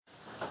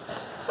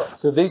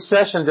So these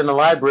sessions in the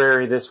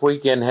library this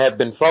weekend have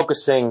been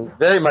focusing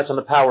very much on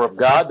the power of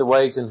God, the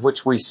ways in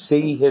which we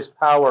see His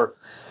power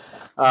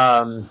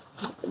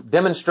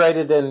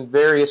demonstrated in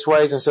various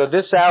ways. And so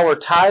this hour,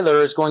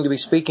 Tyler is going to be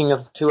speaking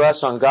to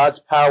us on God's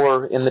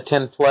power in the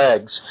 10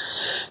 plagues.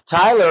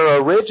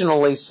 Tyler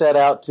originally set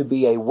out to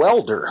be a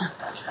welder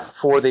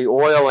for the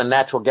oil and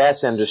natural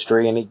gas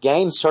industry, and he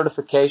gained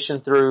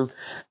certification through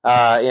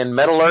in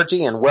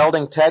metallurgy and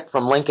welding tech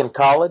from Lincoln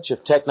College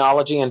of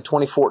Technology in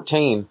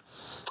 2014.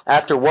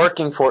 After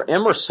working for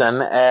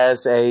Emerson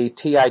as a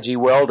TIG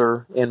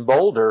welder in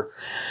Boulder,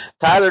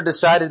 Tyler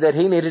decided that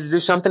he needed to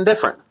do something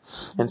different.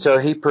 And so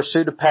he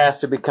pursued a path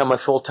to become a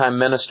full-time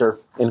minister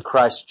in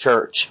Christ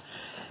Church.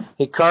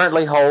 He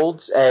currently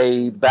holds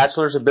a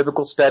Bachelor's of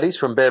Biblical Studies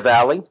from Bear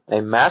Valley,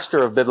 a Master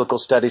of Biblical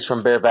Studies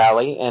from Bear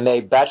Valley, and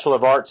a Bachelor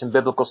of Arts in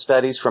Biblical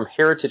Studies from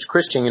Heritage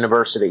Christian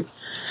University.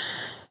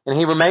 And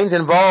he remains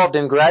involved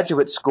in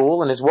graduate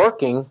school and is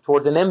working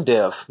towards an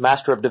MDiv,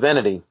 Master of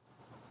Divinity.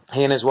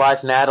 He and his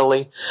wife,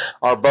 Natalie,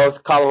 are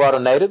both Colorado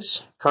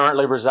natives,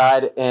 currently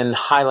reside in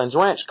Highlands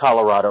Ranch,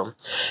 Colorado.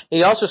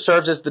 He also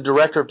serves as the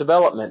Director of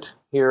Development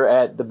here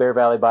at the Bear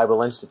Valley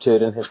Bible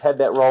Institute and has had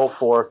that role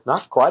for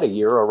not quite a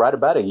year, or right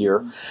about a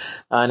year,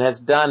 and has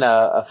done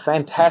a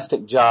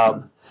fantastic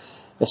job,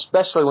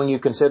 especially when you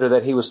consider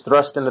that he was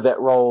thrust into that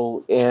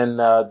role in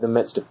the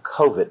midst of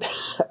COVID.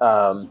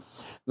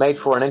 Made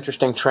for an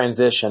interesting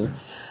transition.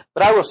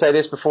 But I will say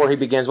this before he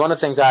begins. One of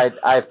the things I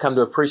have come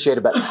to appreciate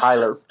about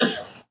Tyler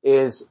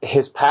is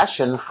his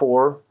passion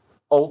for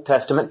Old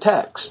Testament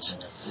texts.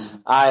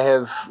 I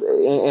have,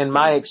 in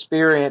my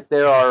experience,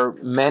 there are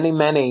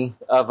many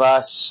of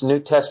us New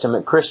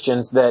Testament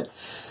Christians that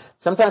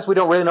sometimes we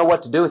don't really know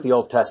what to do with the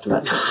Old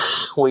Testament.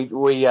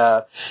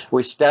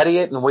 We study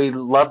it and we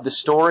love the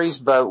stories,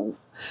 but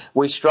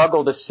we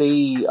struggle to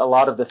see a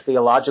lot of the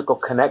theological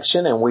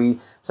connection, and we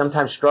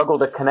sometimes struggle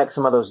to connect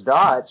some of those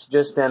dots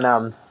just in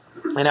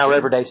our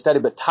everyday study.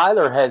 But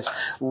Tyler has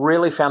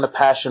really found a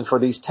passion for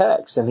these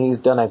texts, and he's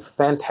done a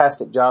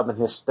fantastic job in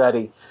his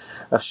study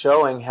of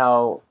showing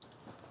how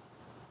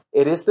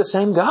it is the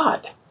same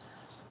God.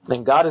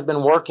 And God has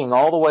been working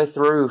all the way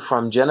through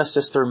from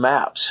Genesis through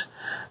maps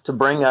to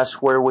bring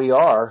us where we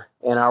are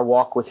in our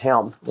walk with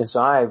Him. And so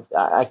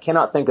I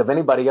cannot think of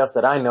anybody else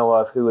that I know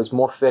of who is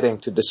more fitting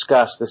to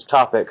discuss this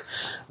topic,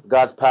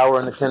 God's power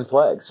in the 10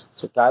 plagues.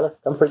 So Tyler,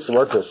 come preach the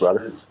word to us,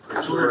 brother.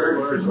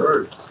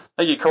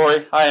 Thank you,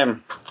 Corey. I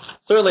am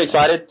certainly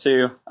excited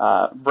to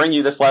bring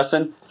you this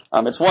lesson.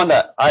 It's one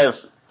that I have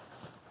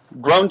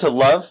grown to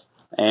love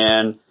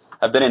and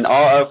have been in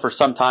awe of for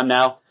some time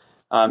now.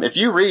 If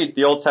you read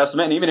the Old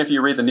Testament, and even if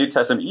you read the New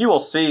Testament, you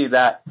will see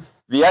that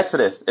the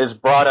Exodus is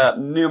brought up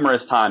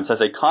numerous times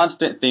as a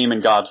constant theme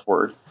in God's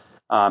Word.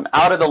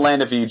 Out of the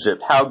land of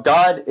Egypt, how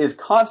God is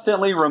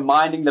constantly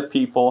reminding the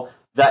people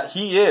that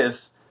He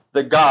is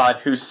the God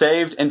who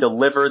saved and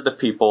delivered the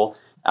people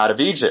out of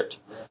Egypt.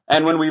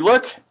 And when we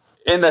look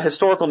in the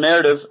historical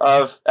narrative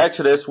of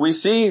Exodus, we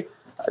see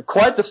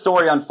quite the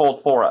story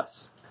unfold for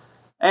us.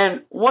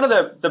 And one of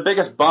the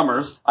biggest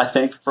bummers, I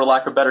think, for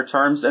lack of better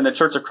terms, in the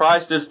Church of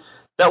Christ is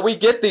that we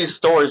get these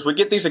stories, we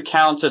get these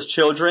accounts as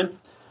children,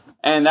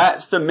 and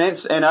that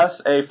cements in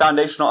us a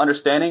foundational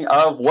understanding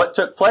of what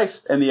took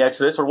place in the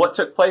Exodus, or what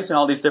took place in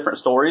all these different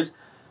stories.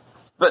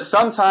 But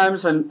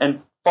sometimes,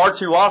 and far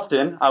too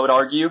often, I would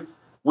argue,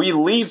 we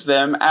leave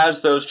them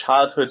as those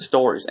childhood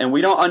stories, and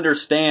we don't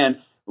understand,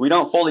 we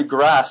don't fully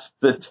grasp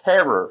the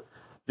terror,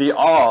 the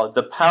awe,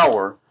 the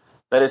power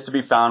that is to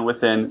be found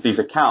within these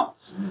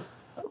accounts.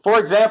 For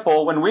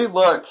example, when we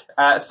look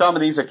at some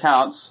of these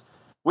accounts,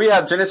 we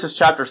have Genesis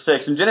chapter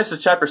 6. In Genesis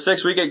chapter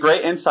 6, we get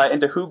great insight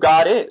into who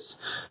God is.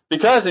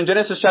 Because in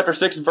Genesis chapter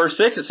 6 and verse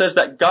 6, it says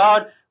that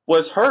God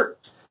was hurt,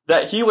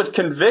 that He was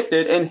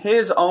convicted in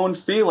His own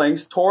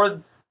feelings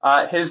toward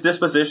His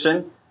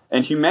disposition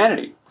and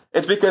humanity.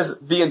 It's because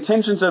the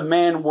intentions of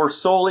man were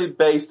solely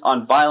based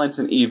on violence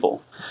and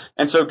evil.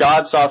 And so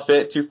God saw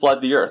fit to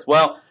flood the earth.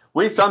 Well,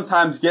 we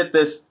sometimes get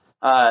this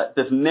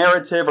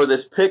narrative or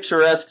this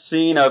picturesque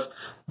scene of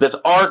this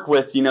ark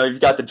with,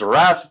 you've got the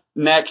giraffe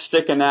neck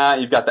sticking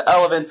out, you've got the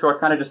elephants who are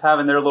kind of just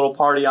having their little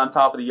party on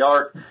top of the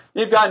ark.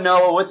 You've got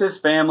Noah with his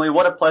family.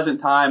 What a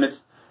pleasant time.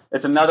 It's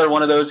another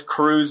one of those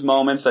cruise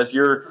moments as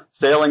you're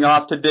sailing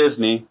off to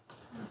Disney.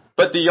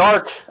 But the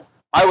ark,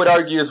 I would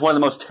argue, is one of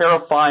the most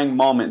terrifying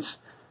moments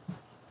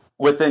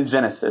within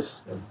Genesis.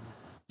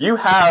 You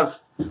have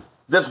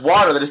this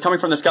water that is coming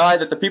from the sky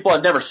that the people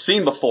have never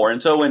seen before.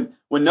 And so when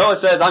Noah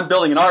says, I'm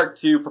building an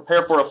ark to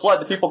prepare for a flood,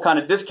 the people kind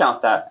of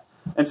discount that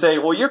and say,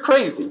 well, you're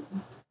crazy.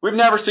 We've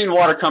never seen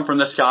water come from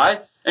the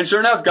sky. And sure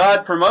enough,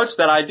 God promotes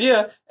that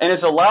idea and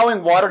is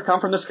allowing water to come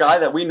from the sky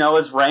that we know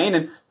as rain.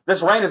 And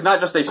this rain is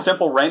not just a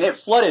simple rain. It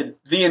flooded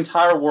the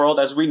entire world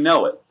as we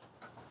know it.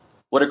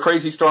 What a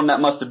crazy storm that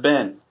must have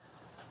been.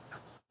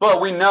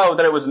 But we know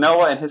that it was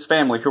Noah and his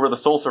family who were the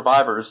sole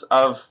survivors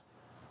of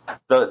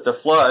the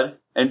flood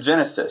in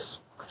Genesis.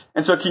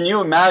 And so can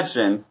you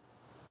imagine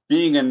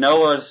being in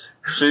Noah's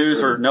shoes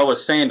or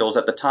Noah's sandals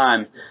at the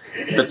time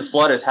that the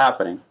flood is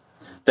happening?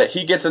 that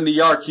he gets in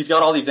the ark, he's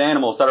got all these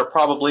animals that are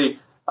probably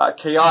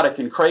chaotic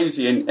and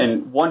crazy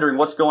and wondering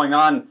what's going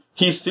on.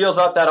 He seals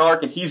up that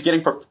ark, and he's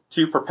getting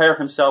to prepare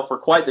himself for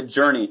quite the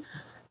journey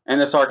in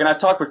this ark. And I've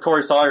talked with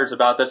Corey Sawyers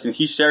about this, and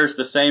he shares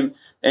the same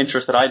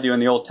interest that I do in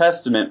the Old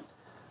Testament.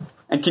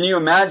 And can you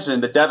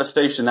imagine the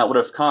devastation that would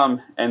have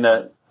come and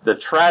the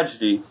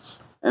tragedy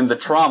and the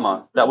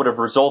trauma that would have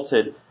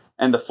resulted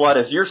in the flood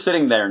as you're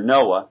sitting there,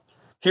 Noah,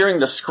 hearing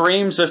the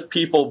screams of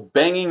people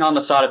banging on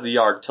the side of the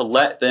ark to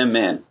let them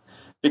in,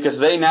 because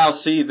they now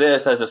see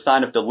this as a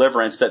sign of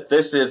deliverance, that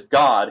this is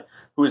God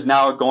who is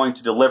now going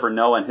to deliver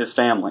Noah and his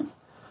family.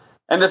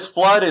 And this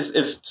flood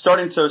is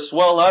starting to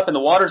swell up, and the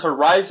waters are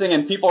rising,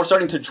 and people are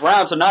starting to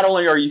drown. So not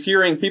only are you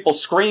hearing people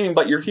screaming,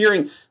 but you're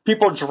hearing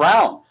people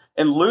drown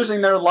and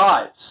losing their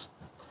lives.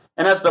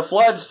 And as the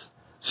floods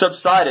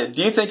subsided,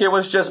 do you think it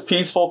was just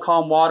peaceful,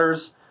 calm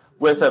waters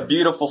with a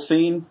beautiful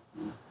scene?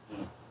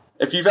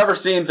 If you've ever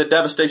seen the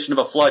devastation of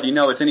a flood, you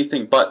know it's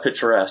anything but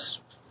picturesque.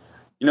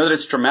 You know that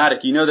it's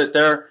dramatic. You know that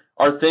there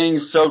are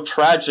things so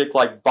tragic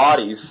like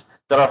bodies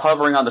that are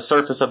hovering on the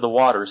surface of the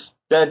waters,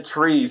 dead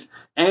trees,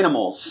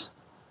 animals.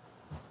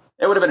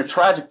 It would have been a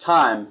tragic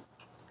time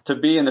to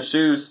be in the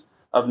shoes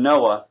of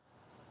Noah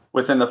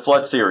within the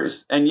flood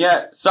series. And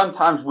yet,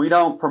 sometimes we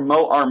don't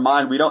promote our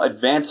mind, we don't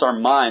advance our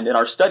mind in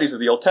our studies of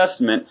the Old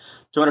Testament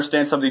to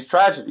understand some of these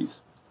tragedies.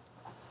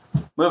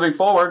 Moving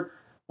forward,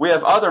 we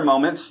have other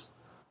moments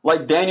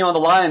like Daniel in the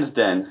lion's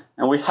den.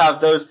 And we have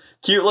those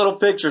cute little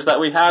pictures that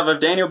we have of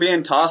Daniel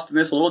being tossed in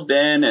this little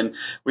den. And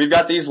we've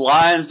got these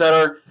lions that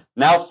are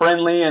now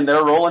friendly, and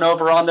they're rolling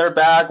over on their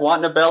back,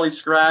 wanting a belly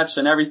scratch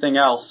and everything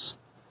else.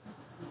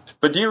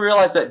 But do you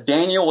realize that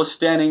Daniel was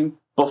standing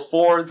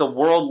before the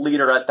world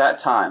leader at that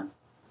time?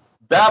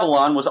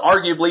 Babylon was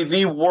arguably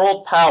the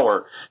world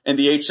power in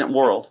the ancient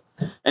world.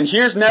 And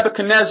here's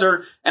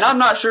Nebuchadnezzar, and I'm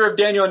not sure if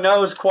Daniel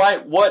knows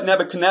quite what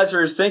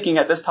Nebuchadnezzar is thinking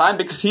at this time,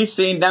 because he's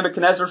seen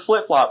Nebuchadnezzar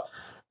flip-flop.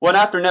 Well,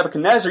 after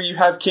Nebuchadnezzar, you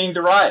have King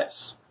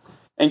Darius.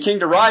 And King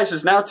Darius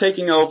is now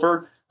taking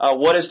over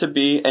what is to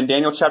be in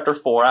Daniel chapter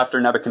 4 after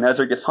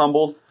Nebuchadnezzar gets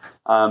humbled.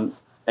 And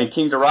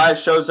King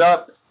Darius shows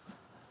up,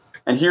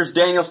 and here's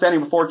Daniel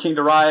standing before King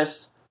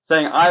Darius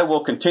saying, I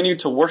will continue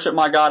to worship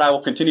my God. I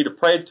will continue to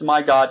pray to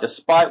my God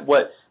despite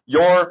what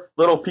your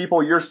little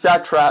people, your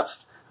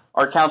satraps,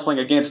 are counseling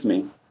against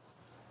me.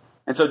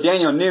 And so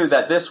Daniel knew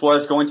that this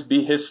was going to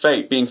be his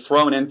fate, being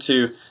thrown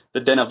into the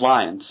den of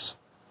lions.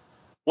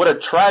 What a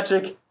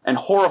tragic and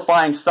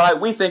horrifying sight.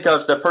 We think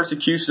of the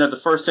persecution of the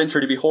first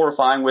century to be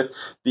horrifying with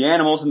the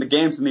animals and the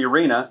games in the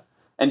arena.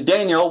 And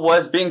Daniel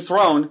was being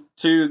thrown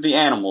to the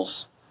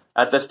animals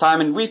at this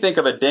time. And we think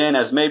of a den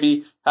as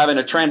maybe having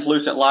a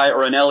translucent light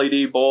or an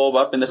LED bulb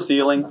up in the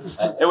ceiling.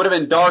 It would have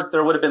been dark.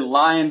 There would have been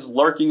lions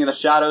lurking in the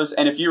shadows.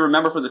 And if you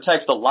remember from the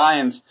text, the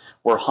lions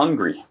were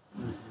hungry.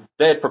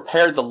 They had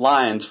prepared the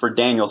lions for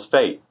Daniel's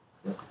fate.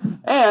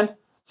 And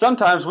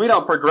sometimes we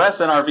don't progress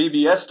in our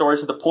VBS stories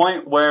to the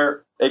point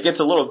where it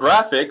gets a little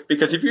graphic,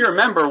 because if you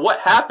remember what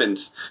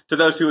happens to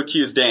those who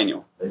accuse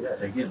Daniel.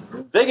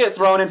 They get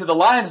thrown into the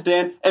lion's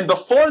den, and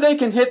before they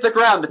can hit the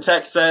ground, the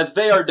text says,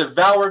 they are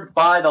devoured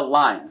by the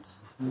lions.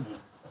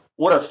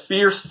 What a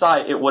fierce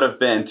sight it would have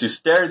been to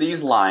stare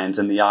these lions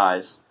in the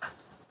eyes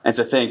and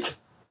to think,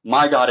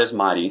 my God is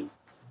mighty,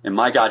 and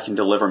my God can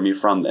deliver me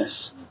from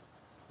this.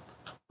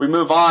 We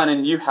move on,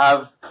 and you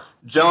have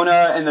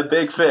Jonah and the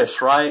big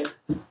fish, right?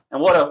 And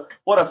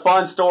what a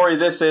fun story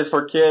this is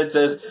for kids,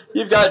 is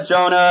you've got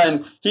Jonah,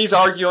 and he's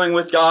arguing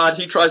with God.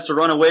 He tries to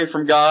run away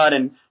from God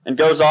and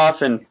goes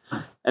off, and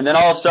then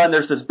all of a sudden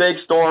there's this big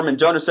storm, and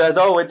Jonah says,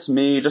 oh, it's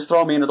me. Just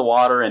throw me into the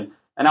water, and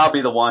I'll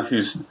be the one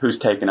who's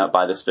taken up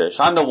by this fish.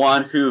 I'm the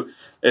one who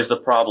is the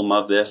problem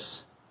of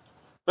this.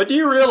 But do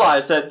you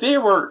realize that they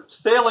were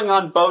sailing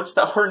on boats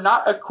that were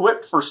not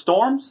equipped for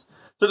storms?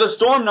 So the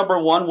storm, number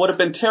one, would have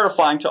been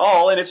terrifying to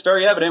all, and it's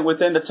very evident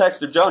within the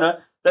text of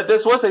Jonah that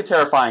this was a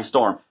terrifying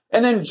storm.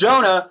 And then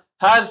Jonah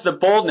has the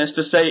boldness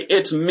to say,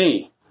 it's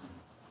me.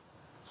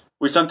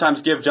 We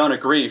sometimes give Jonah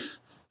grief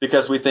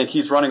because we think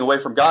he's running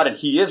away from God, and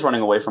he is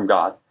running away from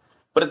God.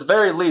 But at the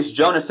very least,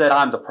 Jonah said,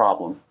 I'm the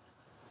problem.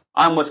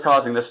 I'm what's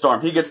causing this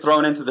storm. He gets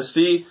thrown into the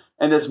sea,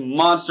 and this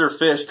monster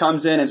fish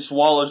comes in and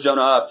swallows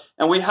Jonah up.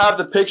 And we have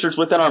the pictures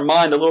within our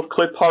mind, the little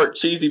clip art,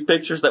 cheesy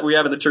pictures that we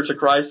have in the Church of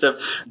Christ of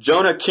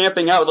Jonah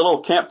camping out with a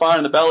little campfire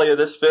in the belly of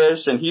this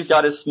fish, and he's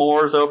got his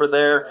s'mores over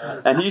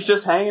there, and he's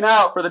just hanging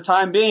out for the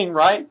time being,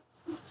 right?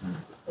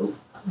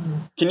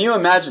 Can you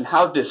imagine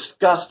how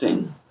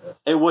disgusting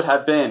it would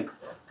have been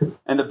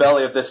in the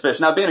belly of this fish?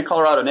 Now, being a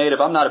Colorado native,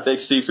 I'm not a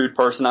big seafood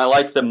person. I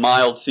like the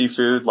mild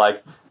seafood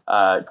like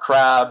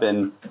crab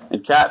and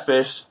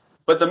catfish.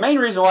 But the main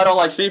reason why I don't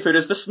like seafood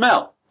is the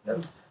smell.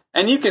 Yep.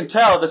 And you can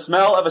tell the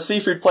smell of a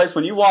seafood place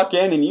when you walk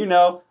in and you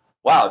know,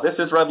 wow, this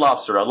is Red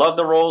Lobster. I love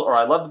the roll, or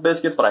I love the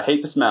biscuits, but I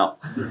hate the smell.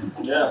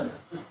 Yeah.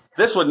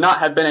 This would not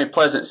have been a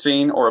pleasant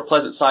scene or a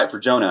pleasant sight for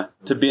Jonah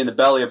to be in the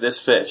belly of this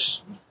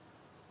fish,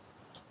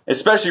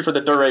 especially for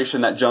the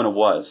duration that Jonah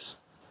was.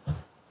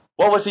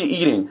 What was he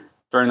eating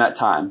during that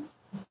time?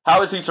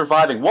 How is he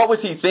surviving? What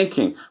was he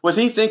thinking? Was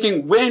he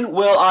thinking, when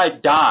will I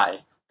die,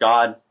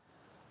 God?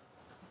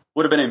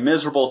 Would have been a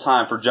miserable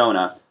time for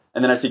Jonah.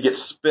 And then as he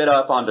gets spit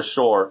up onto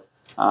shore,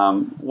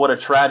 what a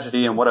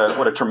tragedy and what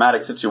a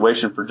traumatic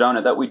situation for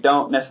Jonah that we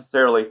don't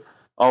necessarily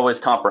always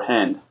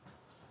comprehend.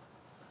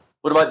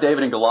 What about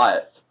David and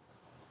Goliath?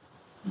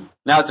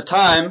 Now at the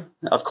time,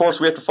 of course,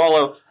 we have to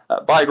follow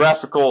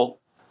biographical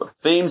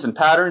themes and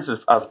patterns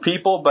of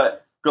people,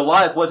 but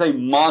Goliath was a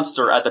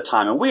monster at the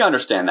time, and we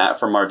understand that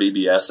from our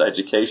VBS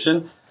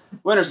education.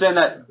 We understand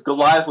that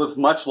Goliath was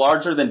much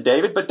larger than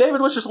David, but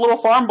David was just a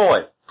little farm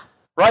boy,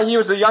 right? He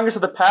was the youngest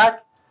of the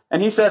pack,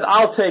 and he says,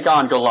 I'll take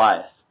on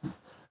Goliath.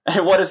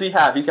 And what does he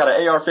have? He's got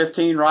an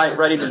AR-15, right,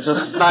 ready to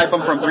just snipe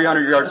him from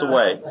 300 yards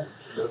away.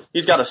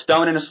 He's got a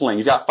stone in a sling.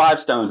 He's got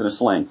 5 stones in a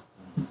sling.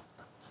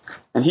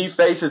 And he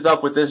faces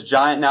up with this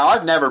giant. Now,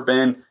 I've never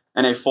been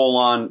in a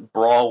full-on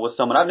brawl with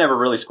someone. I've never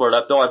really squared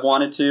up, though I've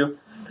wanted to.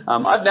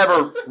 I've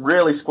never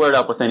really squared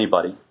up with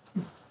anybody.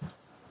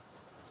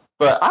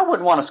 But I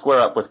wouldn't want to square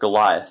up with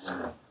Goliath,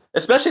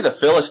 especially the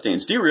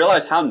Philistines. Do you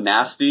realize how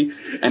nasty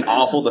and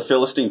awful the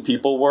Philistine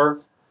people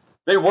were?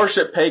 They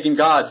worshiped pagan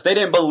gods. They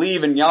didn't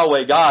believe in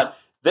Yahweh God.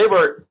 They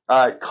were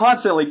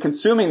constantly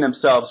consuming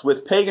themselves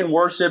with pagan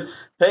worship,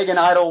 pagan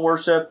idol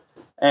worship,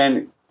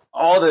 and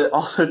all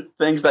the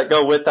things that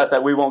go with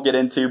that we won't get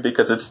into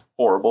because it's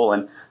horrible.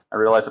 And I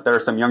realize that there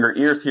are some younger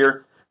ears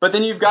here. But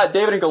then you've got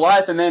David and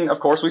Goliath, and then, of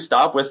course, we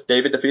stop with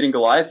David defeating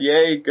Goliath.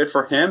 Yay, good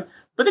for him.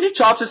 But then he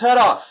chops his head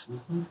off.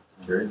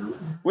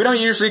 We don't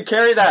usually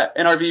carry that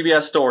in our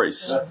VBS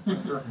stories.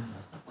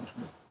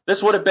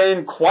 This would have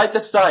been quite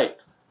the sight,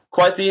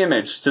 quite the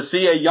image, to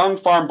see a young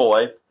farm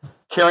boy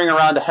carrying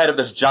around the head of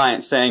this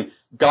giant saying,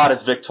 God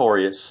is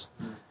victorious.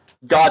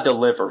 God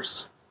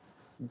delivers.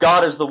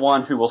 God is the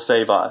one who will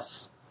save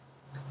us.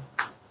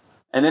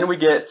 And then we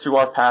get to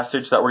our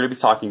passage that we're going to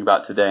be talking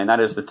about today, and that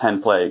is the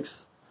 10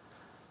 plagues.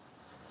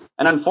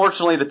 And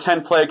unfortunately, the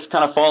 10 plagues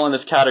kind of fall in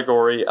this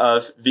category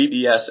of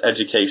VBS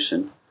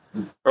education,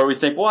 where we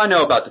think, well, I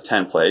know about the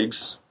 10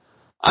 plagues.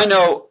 I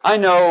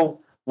know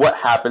what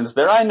happens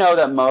there. I know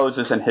that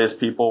Moses and his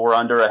people were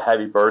under a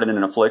heavy burden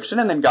and affliction,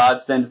 and then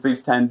God sends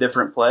these 10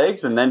 different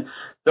plagues, and then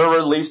they're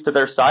released to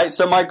their sight.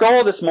 So my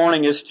goal this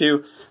morning is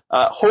to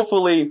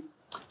hopefully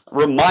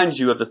remind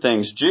you of the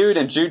things. Jude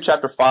in Jude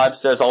chapter 5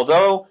 says,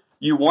 although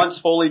you once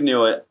fully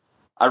knew it,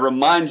 I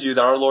remind you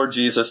that our Lord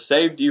Jesus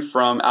saved you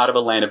from out of the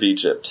land of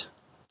Egypt.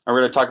 And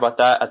we're going to talk about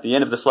that at the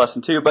end of this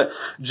lesson too. But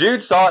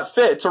Jude saw it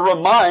fit to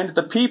remind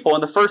the people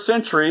in the first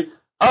century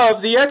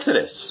of the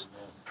Exodus.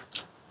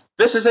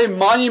 This is a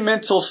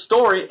monumental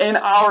story in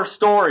our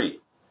story.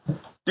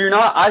 Do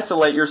not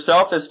isolate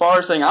yourself as far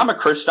as saying, I'm a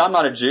Christian, I'm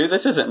not a Jew.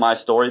 This isn't my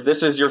story.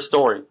 This is your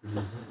story.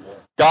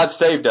 God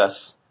saved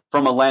us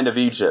from a land of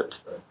Egypt.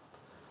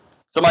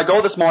 So my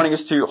goal this morning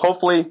is to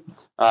hopefully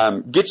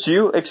get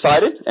you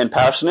excited and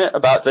passionate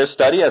about this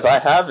study as I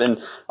have.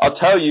 And I'll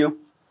tell you,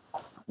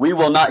 we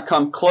will not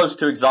come close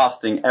to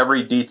exhausting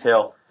every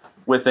detail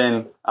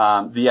within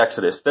the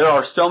Exodus. There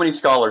are so many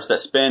scholars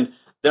that spend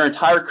their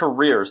entire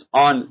careers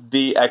on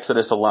the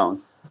Exodus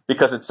alone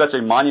because it's such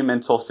a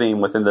monumental theme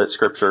within the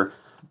scripture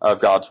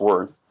of God's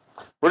Word.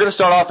 We're going to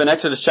start off in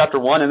Exodus chapter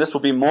 1, and this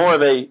will be more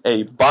of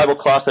a Bible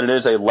class than it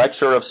is a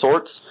lecture of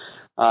sorts.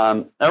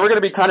 And we're going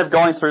to be kind of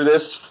going through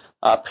this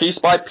piece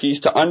by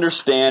piece to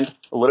understand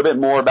a little bit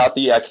more about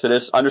the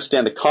Exodus,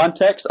 understand the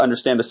context,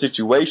 understand the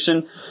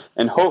situation,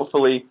 and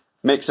hopefully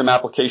make some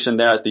application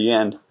there at the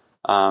end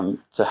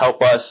to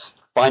help us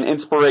find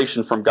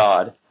inspiration from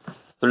God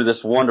through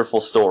this wonderful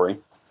story.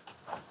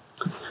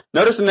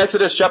 Notice in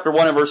Exodus chapter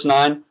 1 and verse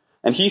 9,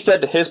 and he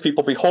said to his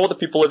people, behold, the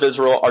people of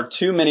Israel are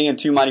too many and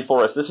too mighty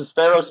for us. This is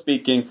Pharaoh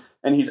speaking,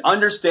 and he's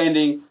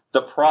understanding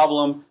the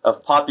problem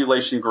of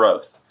population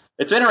growth.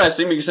 It's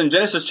interesting because in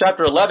Genesis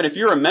chapter 11, if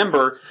you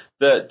remember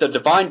the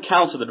divine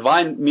council, the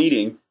divine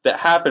meeting that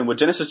happened with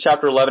Genesis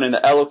chapter 11 and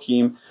the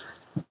Elohim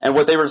and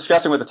what they were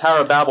discussing with the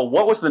Tower of Babel,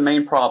 what was the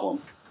main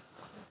problem?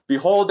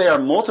 Behold, they are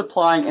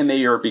multiplying and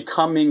they are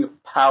becoming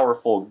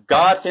powerful.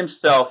 God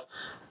himself,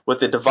 with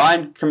the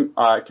divine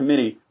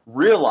committee,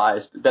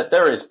 realized that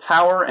there is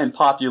power in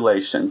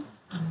population.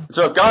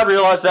 So if God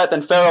realized that,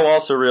 then Pharaoh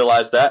also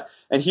realized that.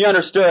 And he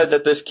understood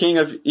that this king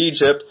of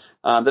Egypt,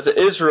 that the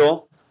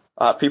Israel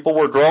people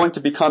were growing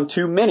to become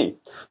too many.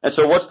 And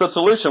so what's the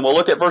solution? Well,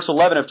 look at verse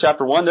 11 of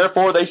chapter 1.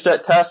 Therefore they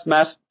set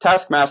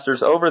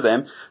taskmasters over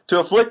them to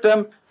afflict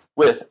them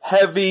with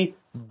heavy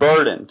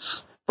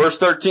burdens. Verse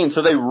 13,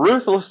 so they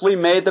ruthlessly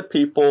made the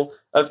people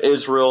of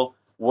Israel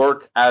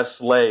work as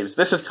slaves.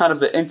 This is kind of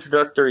the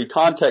introductory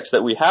context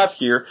that we have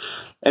here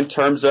in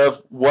terms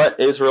of what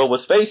Israel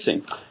was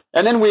facing.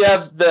 And then we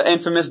have the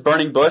infamous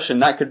burning bush,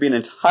 and that could be an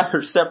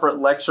entire separate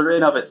lecture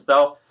in of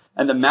itself,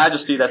 and the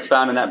majesty that's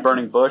found in that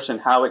burning bush and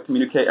how it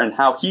communicates and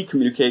how he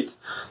communicates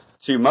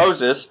to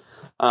Moses.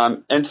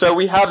 And so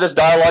we have this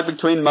dialogue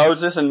between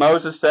Moses, and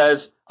Moses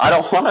says, I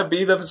don't want to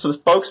be the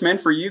spokesman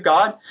for you,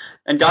 God.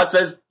 And God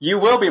says, you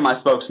will be my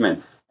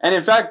spokesman. And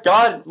in fact,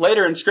 God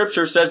later in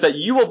scripture says that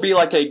you will be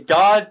like a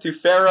God to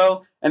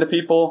Pharaoh and the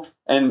people,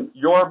 and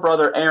your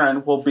brother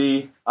Aaron will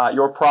be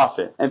your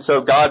prophet. And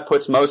so God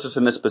puts Moses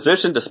in this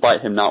position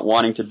despite him not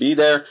wanting to be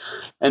there.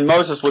 And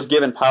Moses was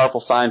given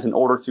powerful signs in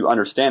order to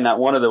understand that.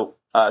 One of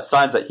the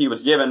signs that he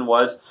was given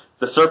was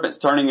the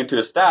serpent turning into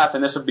a staff,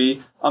 and this would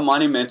be a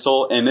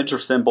monumental image or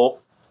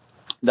symbol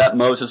that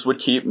Moses would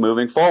keep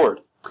moving forward.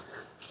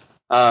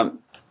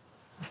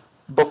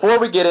 Before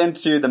we get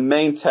into the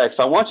main text,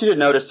 I want you to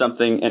notice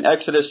something in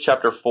Exodus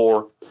chapter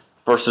 4,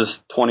 verses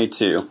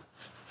 22.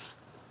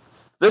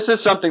 This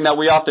is something that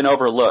we often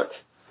overlook,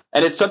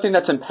 and it's something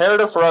that's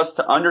imperative for us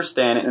to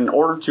understand in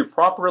order to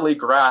properly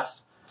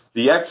grasp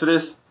the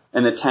Exodus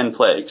and the 10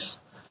 plagues.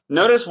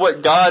 Notice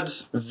what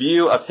God's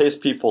view of his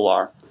people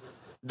are.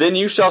 Then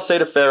you shall say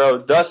to Pharaoh,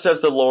 thus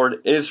says the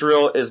Lord,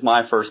 Israel is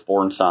my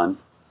firstborn son.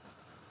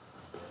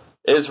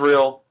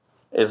 Israel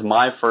is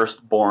my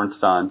firstborn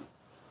son.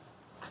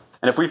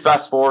 And if we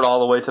fast forward all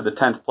the way to the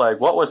 10th plague,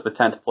 what was the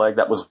 10th plague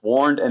that was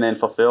warned and then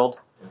fulfilled?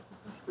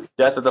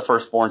 Death of the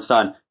firstborn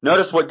son.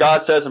 Notice what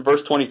God says in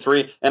verse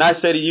 23, and I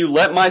say to you,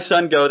 let my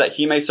son go that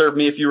he may serve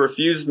me. If you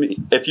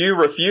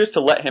refuse to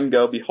let him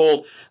go,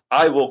 behold,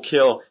 I will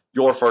kill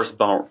your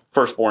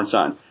firstborn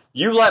son.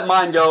 You let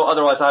mine go,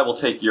 otherwise I will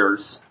take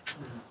yours.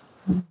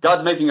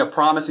 God's making a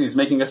promise and he's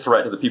making a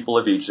threat to the people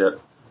of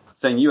Egypt,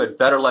 saying you had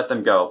better let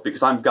them go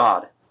because I'm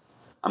God.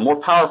 I'm more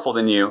powerful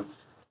than you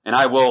and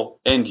I will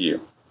end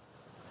you.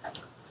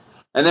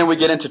 And then we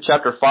get into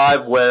chapter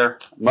 5 where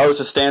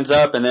Moses stands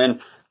up and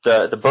then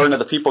the burden of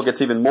the people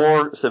gets even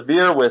more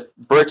severe with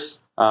bricks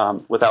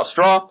without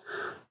straw.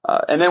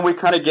 And then we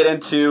kind of get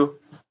into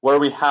where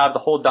we have the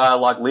whole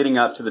dialogue leading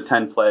up to the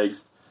 10 plagues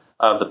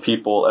of the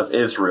people of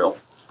Israel.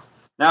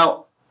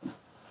 Now,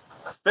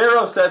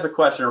 Pharaoh says a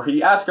question, or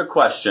he asks a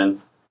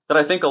question that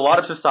I think a lot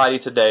of society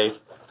today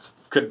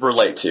could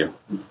relate to.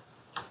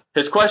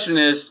 His question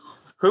is,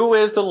 who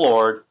is the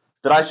Lord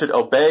that I should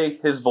obey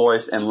his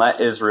voice and let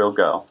Israel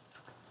go?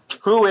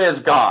 Who is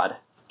God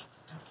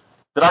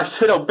that I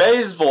should obey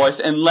his voice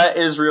and let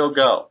Israel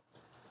go?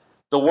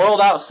 The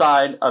world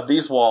outside of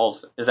these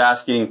walls is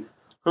asking,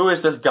 who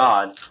is this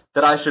God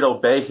that I should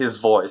obey his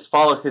voice,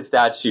 follow his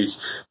statutes,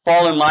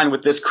 fall in line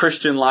with this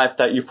Christian life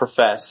that you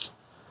profess?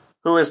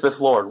 Who is this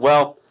Lord?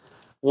 Well,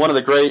 one of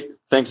the great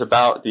things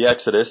about the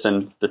Exodus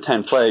and the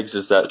 10 plagues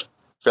is that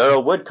Pharaoh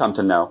would come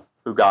to know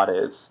who God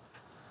is.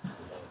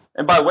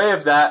 And by way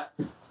of that,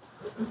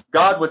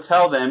 God would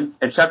tell them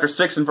in chapter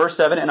 6 and verse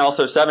 7 and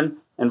also 7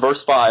 and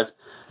verse 5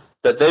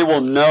 that they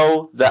will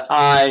know that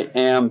I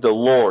am the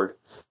Lord.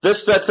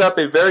 This sets up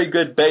a very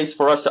good base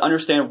for us to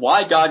understand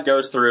why God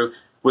goes through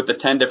with the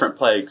 10 different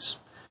plagues.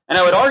 And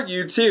I would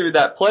argue too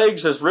that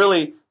plagues is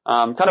really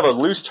kind of a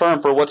loose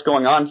term for what's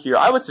going on here.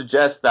 I would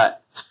suggest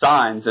that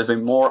signs is a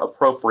more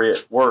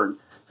appropriate word.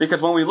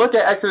 Because when we look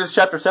at Exodus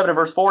chapter 7 and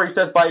verse 4, he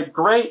says, by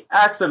great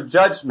acts of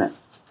judgment,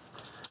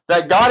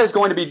 that God is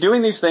going to be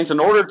doing these things in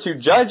order to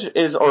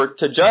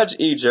judge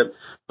Egypt,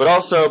 but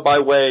also by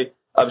way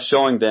of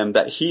showing them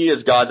that he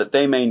is God, that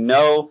they may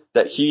know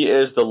that he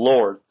is the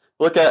Lord.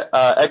 Look at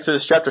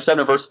Exodus chapter 7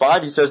 and verse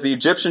 5. He says, the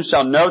Egyptians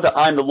shall know that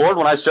I am the Lord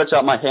when I stretch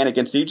out my hand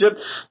against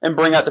Egypt and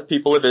bring out the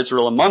people of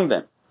Israel among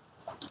them.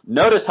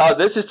 Notice how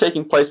this is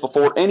taking place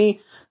before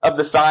any of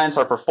the signs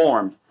are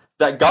performed.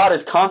 That God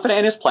is confident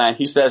in his plan.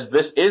 He says,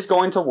 this is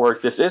going to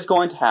work. This is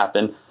going to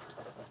happen.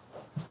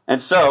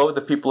 And so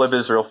the people of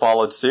Israel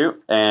followed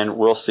suit, and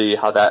we'll see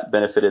how that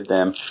benefited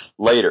them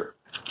later.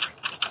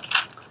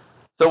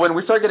 So when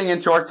we start getting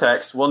into our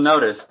text, we'll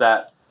notice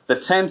that the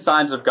 10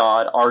 signs of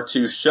God are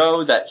to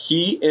show that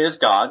he is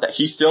God, that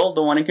he's still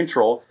the one in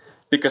control,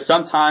 because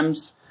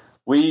sometimes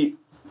we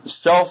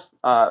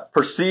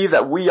perceive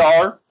that we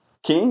are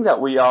king, that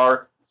we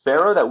are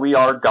Pharaoh, that we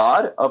are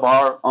God of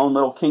our own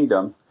little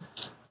kingdom.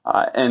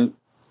 And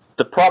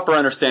the proper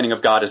understanding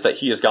of God is that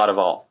he is God of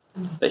all.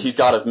 That he's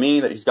God of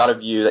me, that he's God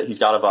of you, that he's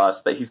God of us,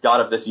 that he's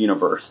God of this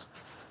universe.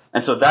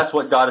 And so that's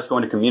what God is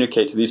going to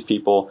communicate to these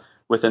people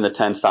within the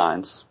 10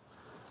 signs.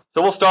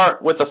 So we'll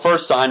start with the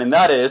first sign, and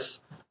that is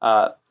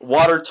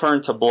water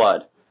turned to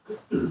blood.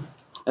 And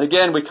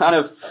again, we kind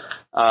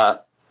of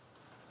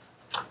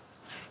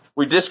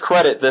we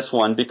discredit this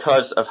one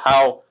because of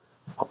how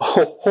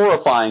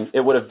horrifying it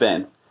would have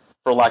been,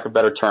 for lack of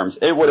better terms.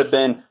 It would have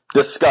been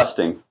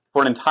disgusting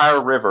for an entire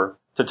river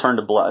to turn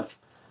to blood.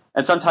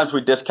 And sometimes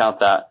we discount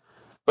that.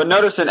 But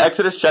notice in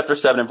Exodus chapter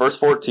 7 and verse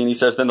 14, he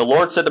says, then the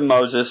Lord said to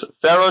Moses,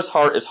 Pharaoh's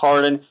heart is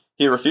hardened.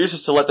 He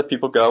refuses to let the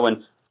people go. And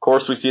of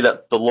course we see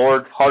that the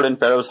Lord hardened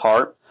Pharaoh's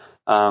heart.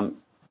 And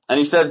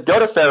he says, go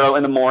to Pharaoh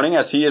in the morning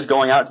as he is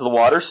going out to the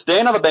water.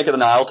 Stand on the bank of the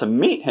Nile to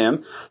meet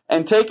him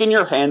and take in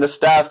your hand the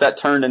staff that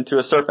turned into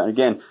a serpent.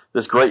 Again,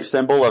 this great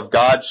symbol of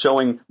God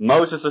showing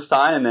Moses a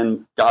sign, and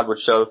then God would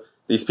show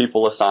these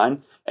people a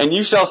sign. And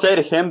you shall say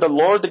to him, the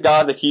Lord, the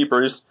God of the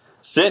Hebrews,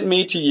 sent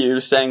me to you,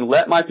 saying,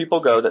 let my people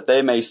go, that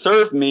they may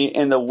serve me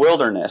in the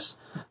wilderness.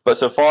 But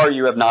so far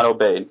you have not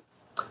obeyed.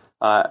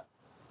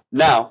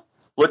 Now,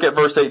 look at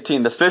verse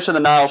 18. The fish of the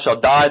Nile shall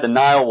die, the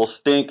Nile will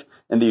stink,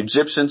 and the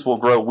Egyptians will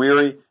grow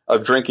weary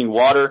of drinking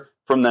water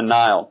from the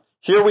Nile.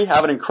 Here we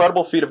have an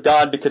incredible feat of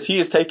God, because he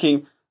is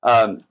taking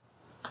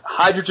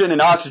hydrogen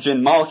and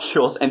oxygen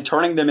molecules and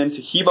turning them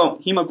into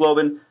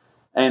hemoglobin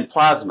and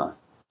plasma.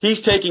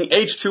 He's taking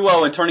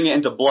H2O and turning it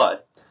into blood.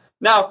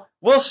 Now,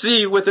 we'll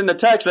see within the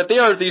text that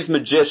there are these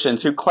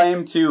magicians who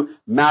claim to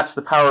match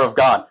the power of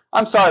God.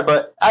 I'm sorry,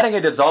 but adding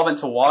a dissolvent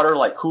to water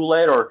like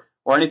Kool-Aid or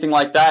anything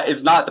like that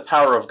is not the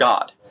power of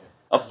God.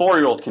 A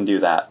 4-year-old can do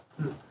that.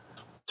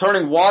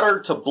 Turning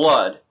water to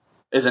blood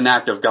is an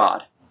act of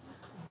God.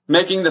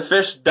 Making the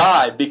fish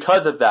die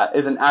because of that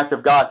is an act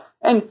of God.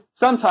 And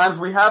sometimes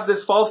we have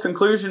this false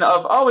conclusion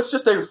of, oh, it's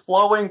just a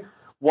flowing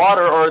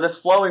water or this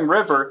flowing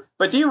river.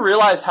 But do you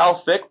realize how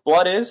thick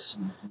blood is?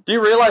 Do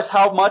you realize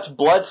how much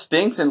blood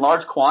stinks in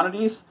large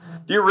quantities?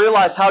 Do you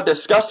realize how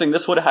disgusting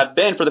this would have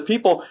been for the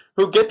people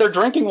who get their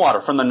drinking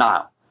water from the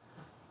Nile?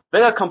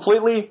 They are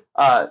completely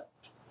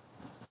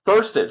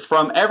thirsted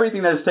from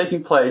everything that is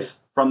taking place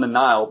from the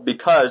Nile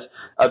because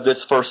of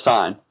this first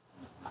sign.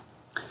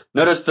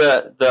 Notice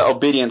the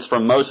obedience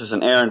from Moses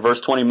and Aaron.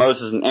 Verse 20,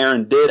 Moses and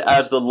Aaron did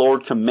as the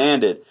Lord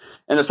commanded.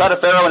 In the sight of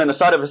Pharaoh and in the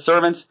sight of his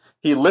servants,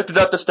 he lifted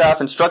up the staff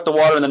and struck the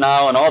water in the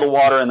Nile, and all the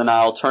water in the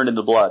Nile turned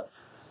into blood.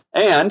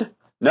 And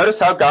notice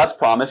how God's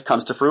promise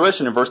comes to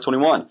fruition in verse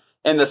 21.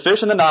 And the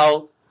fish in the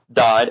Nile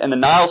died, and the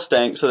Nile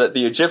stank, so that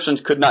the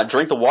Egyptians could not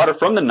drink the water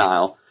from the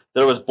Nile.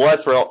 There was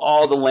blood throughout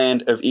all the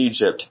land of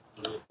Egypt.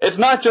 It's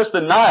not just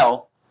the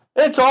Nile,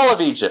 it's all of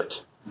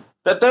Egypt.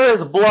 That there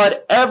is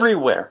blood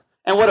everywhere.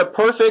 And what a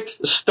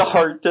perfect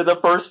start to the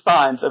first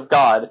signs of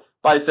God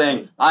by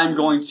saying, I'm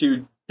going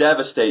to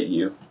devastate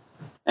you.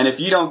 And if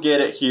you don't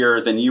get it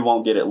here, then you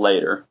won't get it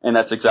later. And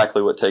that's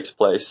exactly what takes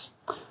place.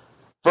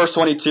 Verse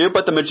 22,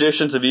 but the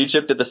magicians of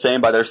Egypt did the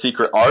same by their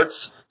secret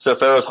arts. So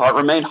Pharaoh's heart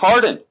remained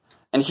hardened,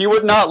 and he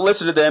would not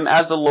listen to them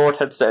as the Lord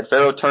had said.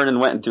 Pharaoh turned and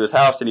went into his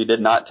house, and he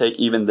did not take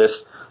even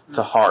this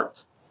to heart.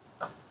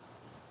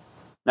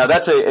 Now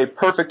that's a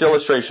perfect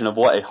illustration of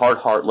what a hard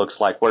heart looks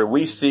like, where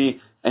we see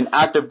an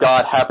act of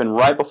God happen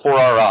right before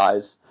our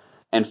eyes,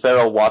 and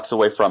Pharaoh walks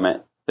away from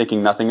it,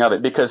 thinking nothing of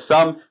it, because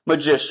some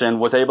magician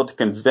was able to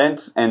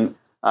convince and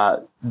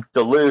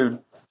delude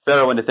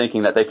Pharaoh into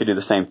thinking that they could do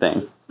the same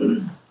thing.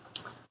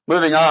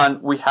 Moving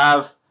on, we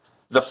have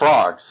the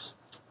frogs.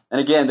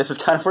 And again, this is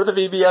kind of where the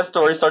VBS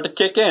stories start to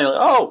kick in. Like,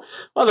 oh,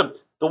 well,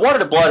 the water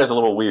to blood is a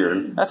little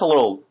weird. That's a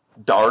little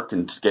dark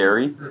and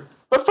scary.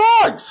 But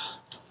frogs!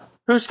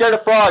 Who's scared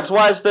of frogs?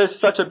 Why is this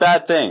such a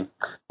bad thing?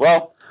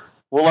 Well,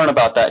 we'll learn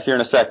about that here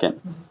in a second.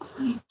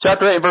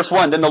 Chapter 8, verse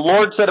 1. Then the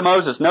Lord said to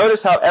Moses,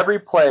 notice how every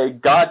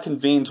plague God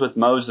convenes with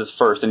Moses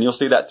first. And you'll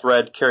see that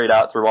thread carried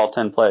out through all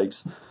 10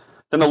 plagues.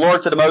 Then the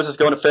Lord said to Moses,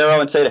 go to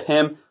Pharaoh and say to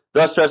him,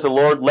 thus says the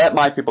Lord, let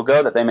my people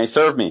go that they may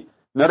serve me.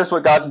 Notice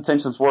what God's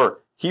intentions were.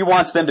 He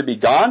wants them to be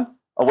gone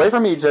away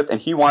from Egypt,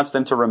 and he wants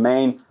them to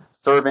remain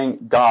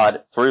serving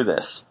God through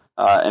this.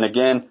 And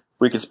again,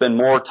 we could spend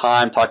more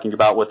time talking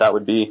about what that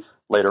would be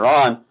later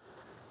on.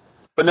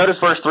 But notice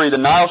verse 3, the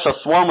Nile shall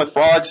swarm with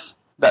frogs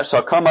that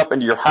shall come up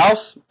into your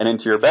house and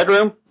into your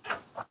bedroom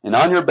and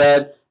on your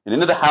bed and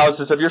into the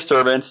houses of your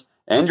servants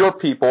and your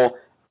people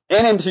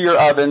and into your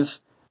ovens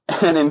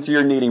and into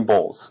your kneading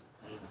bowls.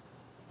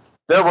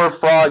 There were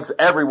frogs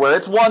everywhere.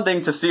 It's one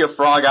thing to see a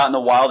frog out in the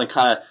wild and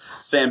kind of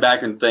stand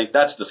back and think,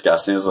 that's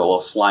disgusting. It's a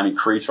little slimy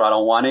creature. I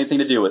don't want anything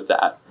to do with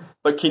that.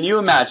 But can you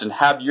imagine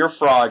have your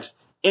frogs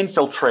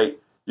infiltrate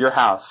your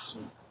house?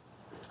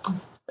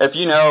 If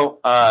you know,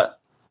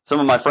 some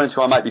of my friends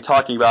who I might be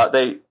talking about,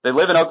 they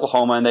live in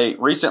Oklahoma, and they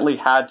recently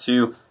had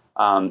to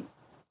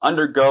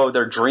undergo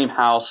their dream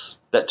house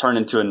that turned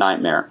into a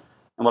nightmare.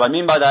 And what I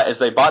mean by that is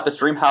they bought this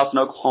dream house in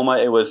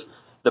Oklahoma. It was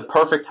the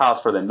perfect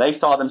house for them. They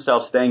saw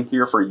themselves staying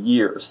here for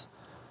years.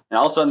 And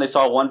all of a sudden they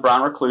saw one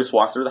brown recluse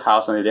walk through the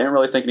house, and they didn't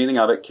really think anything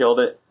of it, killed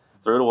it,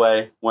 threw it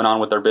away, went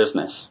on with their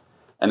business.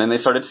 And then they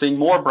started seeing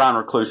more brown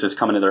recluses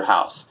come into their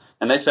house.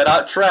 And they set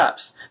out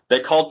traps.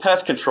 They called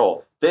pest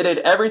control. They did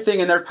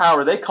everything in their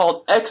power. They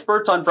called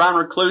experts on brown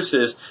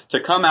recluses to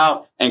come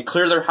out and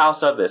clear their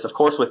house of this. Of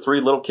course, with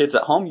 3 little kids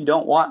at home, you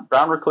don't want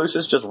brown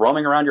recluses just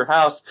roaming around your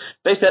house.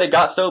 They said it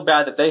got so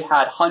bad that they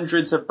had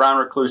hundreds of brown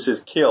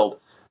recluses killed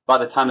by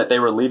the time that they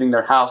were leaving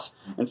their house.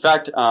 In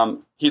fact,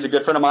 he's a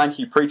good friend of mine.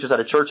 He preaches at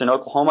a church in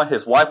Oklahoma.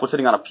 His wife was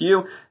sitting on a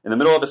pew. In the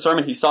middle of a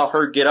sermon, he saw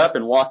her get up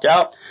and walk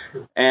out.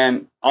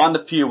 And on the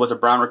pew was a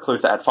brown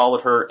recluse that had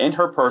followed her in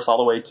her purse all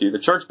the way to the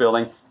church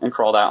building and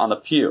crawled out on the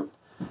pew.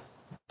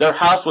 Their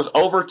house was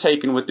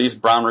overtaken with these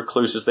brown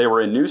recluses. They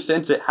were a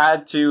nuisance. It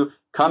had to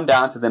come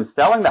down to them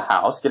selling the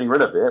house, getting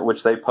rid of it,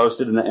 which they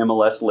posted in the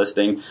MLS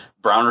listing,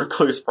 brown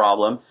recluse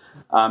problem,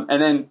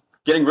 and then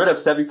getting rid of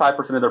 75%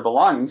 of their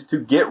belongings to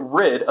get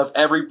rid of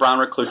every brown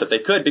recluse that they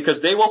could,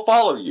 because they will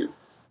follow you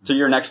to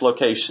your next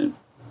location.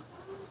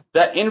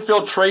 That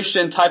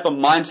infiltration type of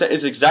mindset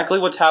is exactly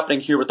what's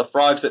happening here with the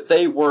frogs, that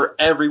they were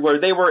everywhere.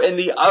 They were in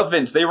the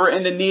ovens. They were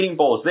in the kneading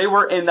bowls. They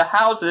were in the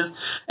houses.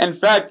 In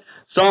fact,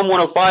 Psalm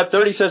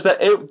 105:30 says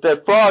that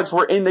the frogs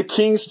were in the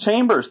king's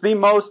chambers, the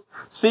most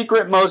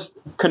secret, most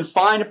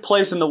confined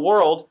place in the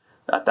world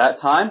at that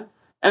time,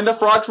 and the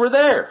frogs were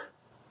there.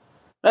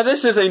 Now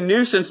this is a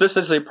nuisance, this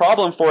is a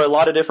problem for a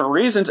lot of different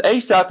reasons.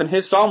 Asaph in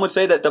his psalm would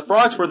say that the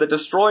frogs were the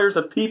destroyers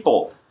of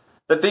people.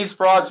 That these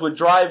frogs would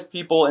drive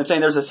people, and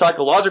saying there's a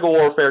psychological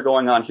warfare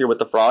going on here with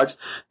the frogs,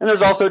 and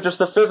there's also just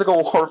the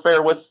physical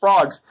warfare with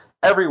frogs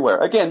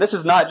everywhere. Again, this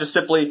is not just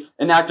simply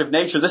an act of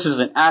nature, this is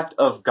an act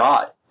of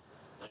God,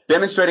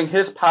 demonstrating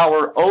His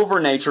power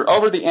over nature,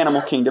 over the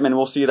animal kingdom, and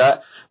we'll see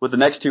that with the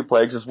next two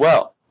plagues as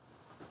well.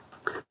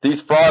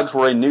 These frogs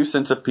were a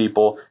nuisance of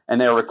people, and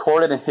they are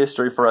recorded in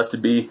history for us to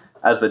be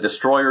as the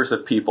destroyers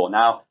of people.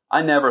 Now,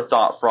 I never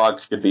thought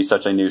frogs could be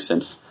such a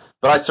nuisance,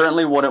 but I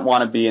certainly wouldn't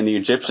want to be in the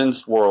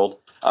Egyptians' world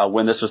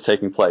when this was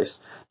taking place.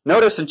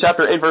 Notice in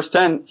chapter 8, verse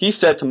 10, he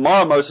said,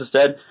 tomorrow Moses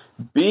said,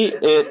 be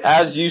it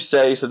as you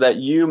say, so that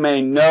you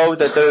may know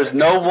that there is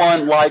no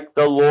one like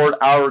the Lord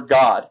our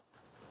God.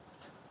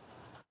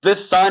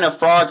 This sign of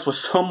frogs was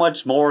so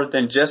much more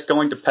than just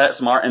going to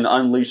PetSmart and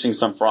unleashing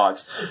some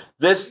frogs.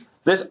 This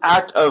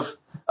act of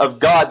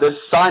God,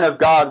 this sign of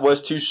God,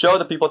 was to show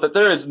the people that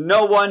there is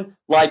no one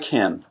like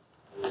Him.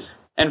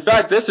 In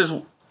fact, this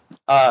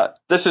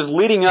is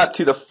leading up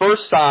to the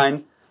first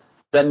sign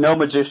that no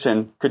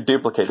magician could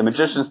duplicate. The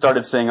magicians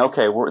started saying,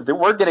 okay,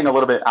 we're getting a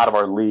little bit out of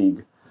our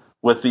league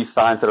with these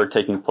signs that are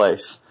taking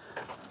place.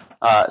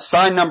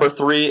 Sign number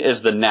 3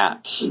 is the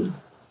gnats.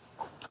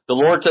 The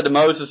Lord said to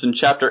Moses in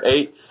chapter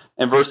 8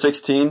 and verse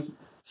 16,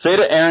 say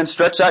to Aaron,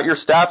 stretch out your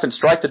staff and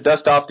strike the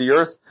dust off the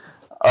earth,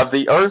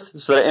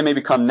 so that it may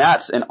become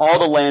gnats in all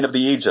the land of the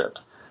Egypt.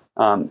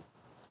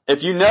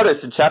 If you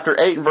notice in chapter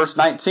 8 and verse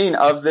 19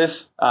 of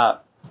this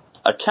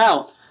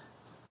account,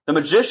 the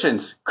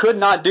magicians could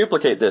not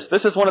duplicate this.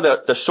 This is one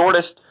of the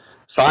shortest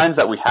signs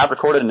that we have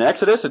recorded in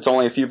Exodus. It's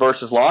only a few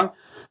verses long.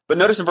 But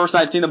notice in verse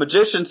 19, the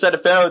magician said to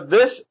Pharaoh,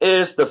 this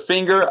is the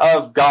finger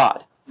of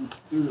God.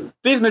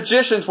 These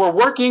magicians were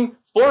working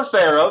for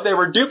Pharaoh. They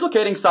were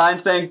duplicating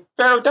signs saying,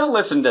 Pharaoh, don't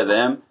listen to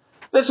them.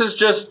 This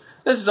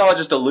is all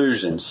just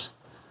illusions.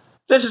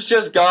 This is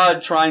just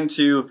God trying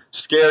to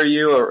scare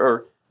you,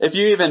 or if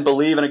you even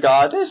believe in a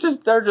God,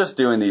 they're just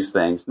doing these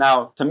things.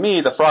 Now, to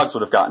me, the frogs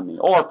would have gotten me.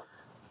 Or,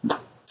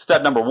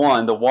 step number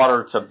 1, the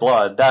water to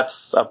blood.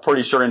 That's a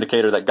pretty sure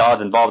indicator that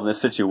God's involved in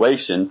this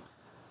situation.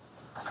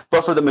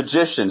 But for the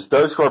magicians,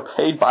 those who are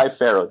paid by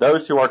Pharaoh,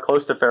 those who are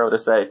close to Pharaoh to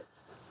say,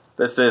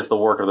 this is the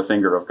work of the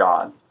finger of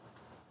God.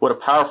 What a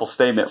powerful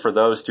statement for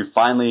those to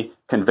finally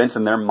convince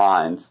in their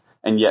minds,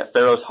 and yet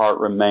Pharaoh's heart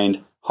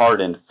remained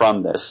hardened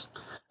from this.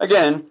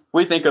 Again,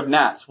 we think of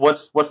gnats.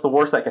 What's the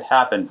worst that could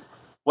happen?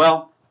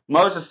 Well,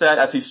 Moses said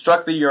as he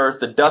struck the earth,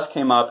 the dust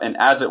came up, and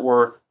as it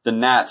were, the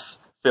gnats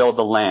filled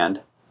the land.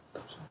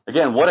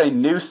 Again, what a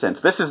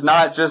nuisance. This is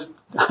not just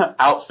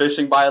out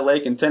fishing by a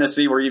lake in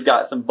Tennessee where you've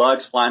got some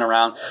bugs flying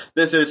around.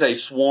 This is a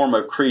swarm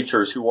of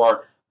creatures who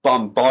are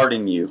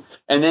bombarding you.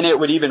 And then it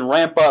would even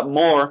ramp up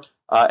more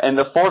in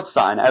the fourth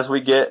sign as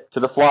we get to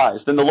the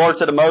flies. Then the Lord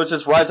said to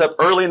Moses, rise up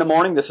early in the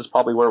morning. This is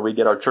probably where we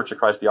get our Church of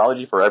Christ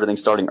theology for everything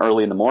starting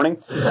early in the morning.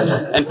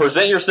 And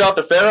present yourself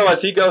to Pharaoh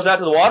as he goes out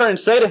to the water, and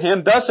say to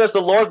him, thus says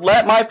the Lord,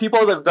 let my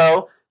people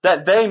go,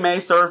 that they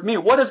may serve me.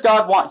 What does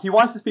God want? He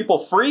wants His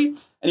people free,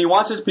 and He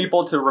wants His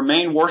people to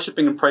remain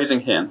worshiping and praising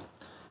Him.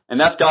 And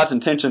that's God's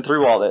intention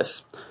through all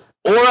this.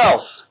 Or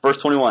else, verse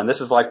 21,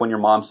 this is like when your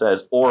mom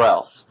says, or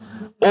else.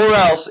 Or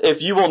else,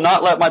 if you will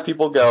not let my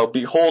people go,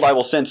 behold, I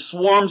will send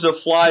swarms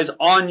of flies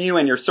on you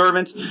and your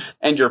servants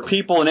and your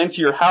people and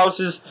into your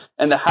houses,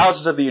 and the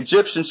houses of the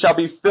Egyptians shall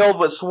be filled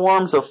with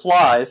swarms of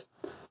flies,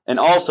 and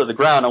also the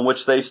ground on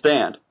which they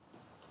stand.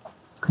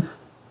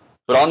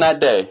 But on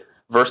that day,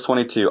 verse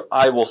 22,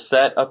 I will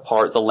set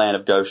apart the land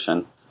of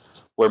Goshen,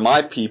 where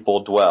my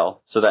people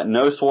dwell, so that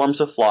no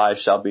swarms of flies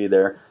shall be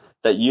there,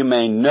 that you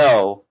may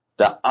know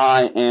that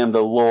I am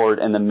the Lord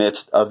in the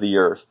midst of the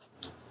earth.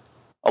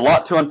 A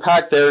lot to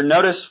unpack there.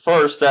 Notice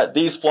first that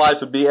these flies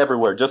would be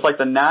everywhere. Just like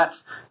the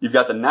gnats, you've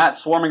got the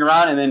gnats swarming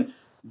around, and then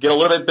get a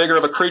little bit bigger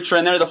of a creature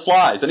in there, the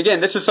flies. And again,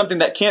 this is something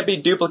that can't be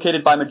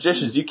duplicated by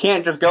magicians. You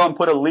can't just go and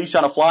put a leash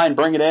on a fly and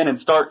bring it in and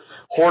start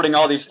hoarding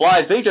all these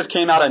flies. They just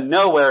came out of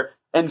nowhere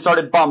and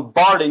started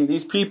bombarding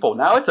these people.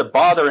 Now, it's a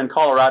bother in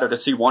Colorado to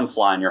see one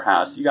fly in your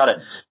house. You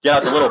gotta get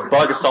out the little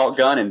bug assault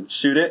gun and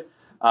shoot it.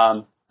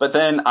 But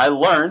then I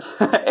learned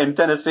in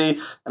Tennessee,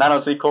 and I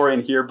don't see Corey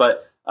in here,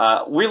 but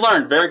we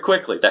learned very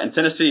quickly that in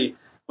Tennessee,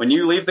 when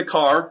you leave the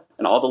car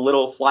and all the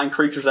little flying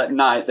creatures at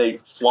night, they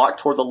flock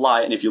toward the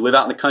light. And if you live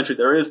out in the country,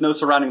 there is no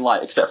surrounding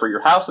light except for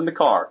your house and the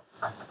car.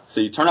 So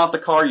you turn off the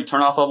car, you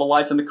turn off all the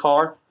lights in the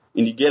car,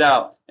 and you get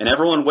out, and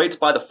everyone waits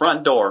by the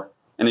front door.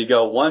 And you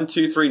go 1,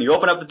 2, 3, and you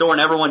open up the door, and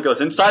everyone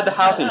goes inside the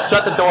house, and you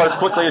shut the door as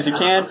quickly as you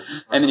can,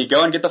 and then you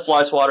go and get the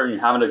fly swatter, and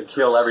you're having to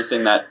kill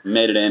everything that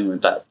made it in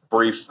with that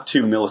brief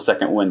 2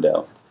 millisecond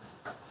window.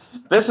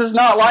 This is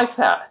not like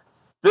that.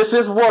 This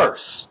is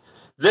worse.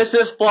 This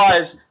is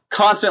flies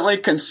constantly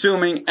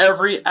consuming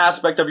every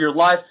aspect of your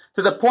life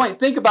to the point,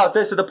 think about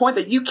this, to the point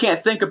that you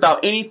can't think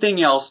about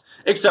anything else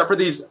except for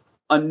these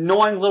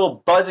annoying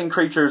little buzzing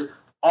creatures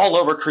all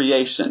over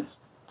creation.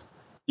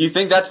 You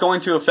think that's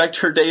going to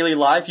affect your daily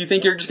life? You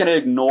think you're just going to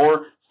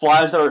ignore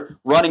flies that are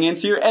running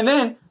into you. And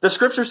then the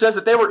scripture says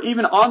that they were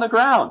even on the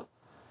ground.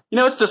 You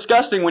know, it's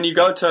disgusting when you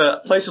go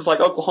to places like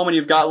Oklahoma and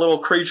you've got little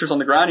creatures on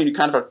the ground and you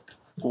kind of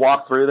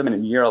walk through them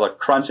and you hear all the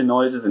crunching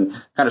noises and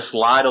kind of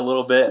slide a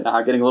little bit, and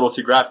I'm getting a little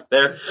too graphic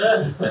there.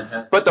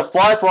 But the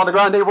flies were on the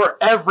ground. They were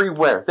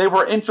everywhere. They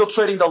were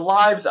infiltrating the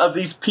lives of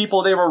these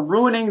people. They were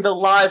ruining the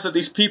lives of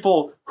these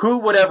people. Who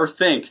would ever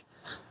think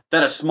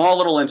that a small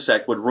little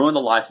insect would ruin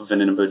the life of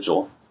an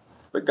individual?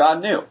 But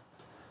God knew.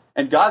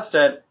 And God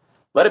said,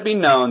 let it be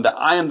known that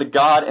I am the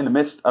God in the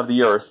midst of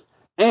the earth.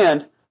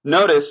 And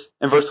notice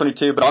in verse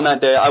 22, but on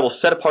that day I will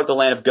set apart the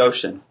land of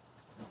Goshen.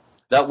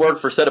 That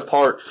word for set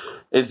apart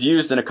is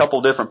used in a couple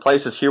of different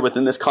places here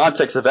within this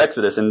context of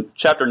Exodus, in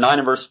chapter 9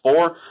 and verse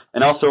 4,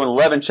 and also in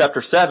 11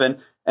 chapter 7,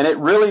 and it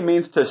really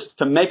means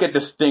to make a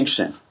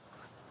distinction.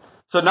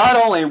 So not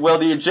only will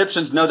the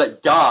Egyptians know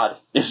that God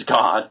is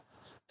God,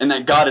 and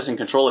that God is in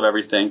control of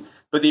everything,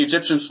 but the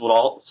Egyptians will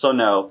also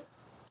know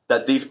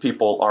that these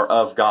people are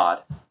of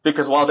God.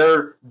 Because while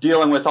they're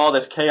dealing with all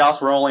this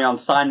chaos, we're only on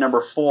sign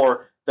number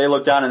 4, they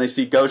look down and they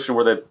see Goshen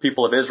where the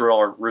people of Israel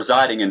are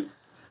residing, and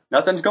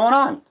nothing's going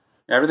on.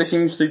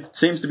 Everything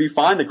seems to be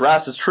fine. The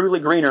grass is truly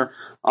greener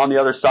on the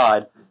other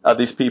side of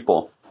these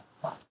people.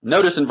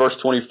 Notice in verse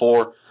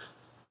 24,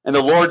 and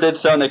the Lord did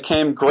so, and there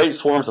came great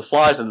swarms of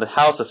flies into the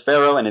house of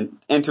Pharaoh and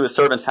into his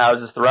servants'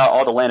 houses throughout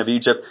all the land of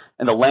Egypt,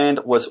 and the land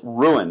was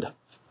ruined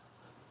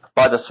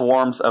by the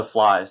swarms of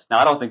flies. Now,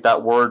 I don't think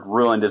that word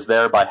ruined is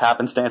there by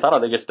happenstance. I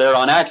don't think it's there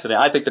on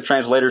accident. I think the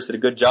translators did a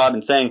good job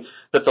in saying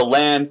that the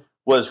land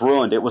was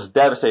ruined. It was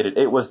devastated.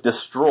 It was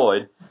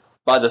destroyed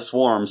by the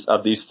swarms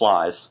of these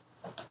flies.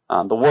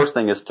 The worst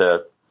thing is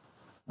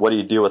what do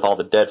you do with all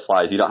the dead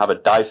flies? You don't have a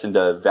Dyson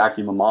to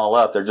vacuum them all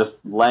up. They're just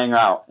laying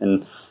out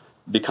and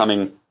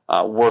becoming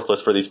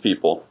worthless for these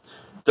people.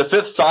 The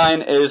fifth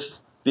sign is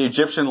the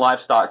Egyptian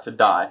livestock to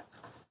die.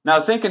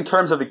 Now think in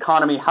terms of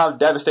economy, how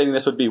devastating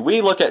this would be. We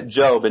look at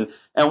Job, and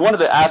one of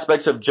the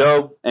aspects of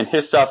Job and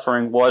his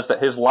suffering was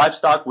that his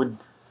livestock would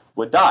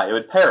die. It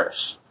would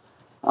perish.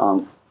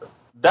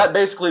 That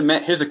basically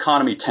meant his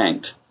economy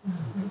tanked.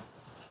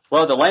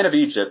 Well, the land of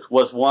Egypt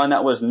was one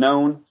that was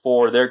known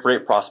for their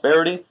great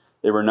prosperity.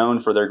 They were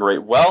known for their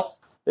great wealth.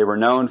 They were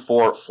known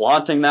for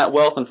flaunting that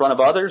wealth in front of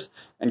others.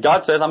 And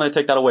God says, I'm going to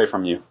take that away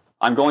from you.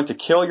 I'm going to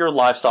kill your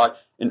livestock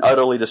and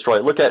utterly destroy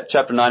it. Look at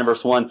chapter 9,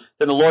 verse 1.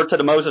 Then the Lord said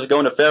to Moses, go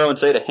into Pharaoh and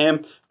say to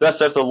him, thus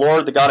says the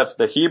Lord, the God of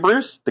the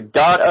Hebrews,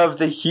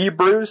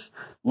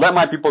 let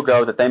my people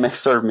go that they may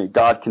serve me.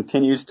 God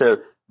continues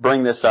to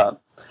bring this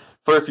up.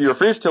 For if you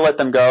refuse to let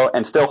them go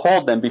and still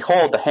hold them,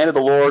 behold, the hand of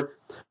the Lord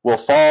will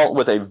fall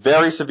with a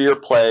very severe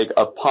plague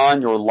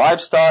upon your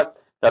livestock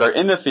that are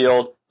in the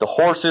field, the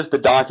horses, the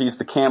donkeys,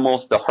 the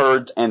camels, the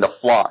herds, and the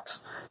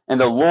flocks. And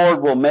the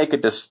Lord will make a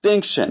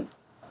distinction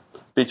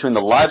between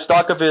the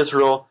livestock of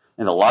Israel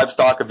and the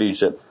livestock of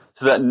Egypt,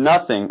 so that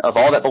nothing of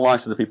all that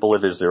belongs to the people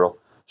of Israel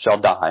shall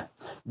die.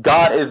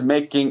 God is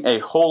making a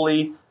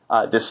holy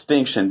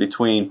distinction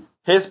between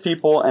his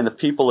people and the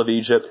people of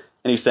Egypt,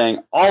 and he's saying,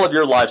 all of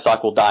your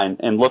livestock will die.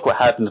 And look what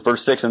happens,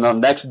 verse 6, and the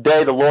next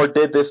day the Lord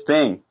did this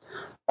thing.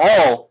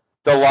 All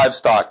the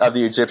livestock of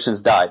the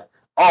Egyptians died.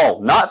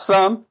 All. Not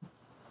some.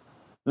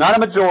 Not a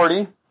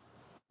majority.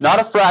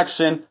 Not a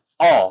fraction.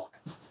 All.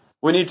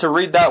 We need to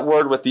read that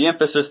word with the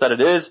emphasis that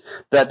it is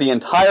that the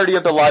entirety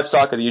of the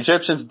livestock of the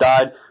Egyptians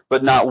died,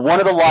 but not one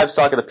of the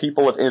livestock of the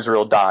people of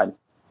Israel died.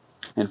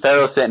 And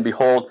Pharaoh sent, and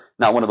behold,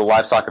 not one of the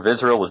livestock of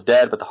Israel was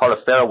dead, but the heart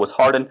of Pharaoh was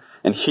hardened,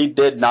 and he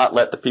did not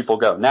let the people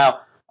go.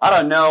 Now, I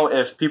don't know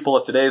if people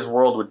of today's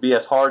world would be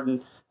as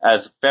hardened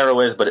as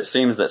Pharaoh is, but it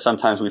seems that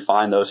sometimes we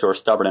find those who are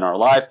stubborn in our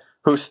life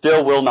who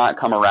still will not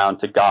come around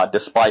to God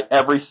despite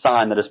every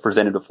sign that is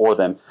presented before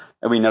them.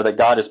 And we know that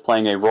God is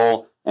playing a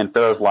role in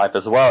Pharaoh's life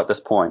as well at this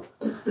point.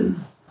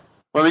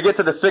 When we get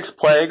to the sixth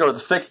plague, or the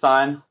sixth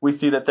sign, we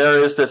see that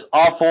there is this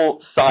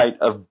awful sight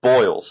of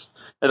boils.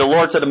 And the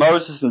Lord said to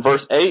Moses in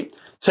verse 8,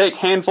 take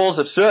handfuls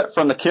of soot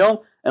from the kiln,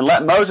 and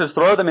let Moses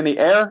throw them in the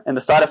air in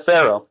the sight of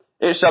Pharaoh.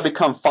 It shall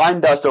become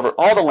fine dust over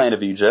all the land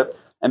of Egypt,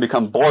 and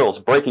become boils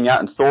breaking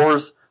out in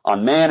sores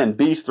on man and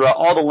beast throughout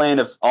all the land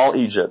of all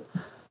Egypt.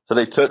 So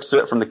they took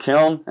soot from the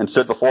kiln and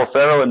stood before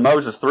Pharaoh, and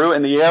Moses threw it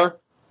in the air,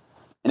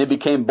 and it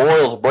became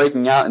boils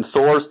breaking out in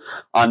sores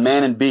on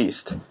man and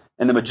beast.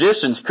 And the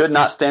magicians could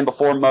not stand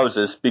before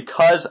Moses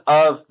because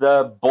of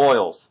the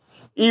boils.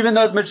 Even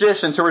those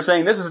magicians who were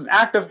saying, this is an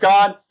act of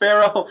God,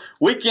 Pharaoh,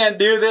 we can't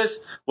do this.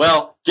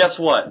 Well, guess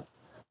what?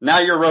 Now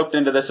you're roped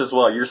into this as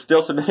well. You're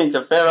still submitting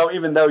to Pharaoh,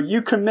 even though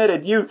you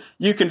committed,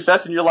 you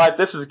confessed in your life,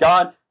 this is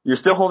God. You're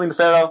still holding to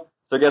Pharaoh.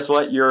 So guess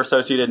what? You're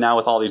associated now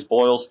with all these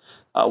boils.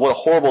 What a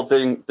horrible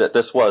thing that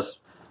this was.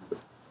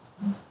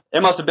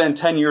 It must have been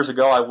 10 years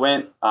ago. I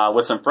went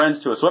with some friends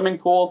to a swimming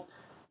pool.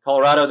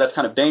 Colorado, that's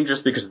kind of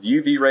dangerous because the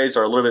UV rays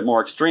are a little bit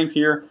more extreme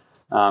here.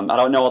 I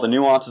don't know all the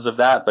nuances of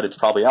that, but it's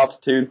probably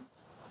altitude.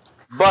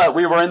 But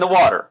we were in the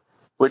water,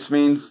 which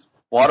means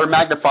water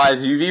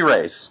magnifies UV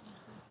rays.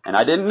 And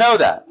I didn't know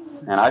that.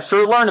 And I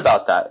sure learned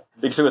about that.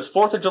 Because it was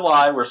 4th of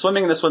July, we're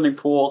swimming in the swimming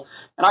pool,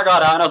 and I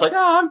got out and I was like,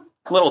 I'm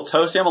a little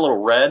toasty, I'm a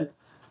little red.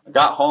 I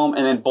got home,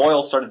 and then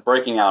boils started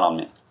breaking out on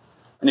me.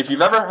 And if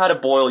you've ever had a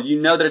boil,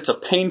 you know that it's a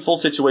painful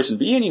situation to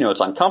be in. You know it's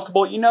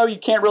uncomfortable. You know you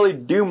can't really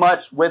do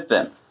much with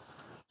them.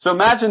 So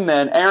imagine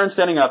then Aaron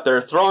standing up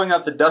there, throwing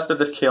up the dust of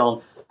this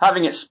kiln,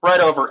 having it spread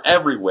over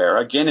everywhere.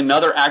 Again,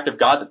 another act of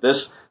God that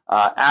this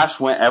ash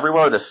went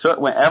everywhere, the soot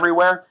went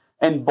everywhere,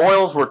 and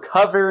boils were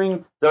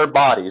covering their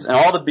bodies and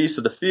all the beasts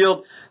of the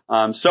field,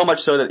 so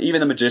much so that even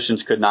the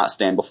magicians could not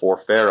stand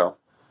before Pharaoh.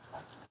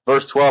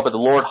 Verse 12, but the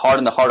Lord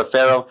hardened the heart of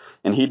Pharaoh,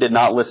 and he did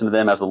not listen to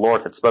them as the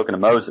Lord had spoken to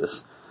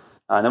Moses.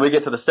 And then we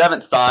get to the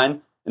seventh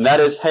sign, and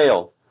that is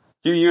hail.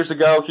 A few years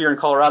ago here in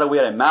Colorado, we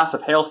had a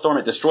massive hailstorm.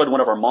 It destroyed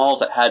one of our malls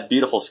that had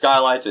beautiful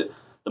skylights.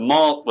 The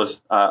mall was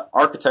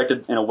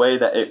architected in a way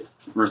that it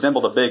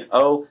resembled a big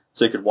O,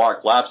 so you could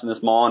walk laps in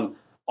this mall, and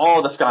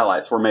all the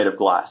skylights were made of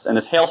glass. And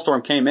this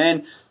hailstorm came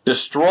in,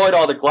 destroyed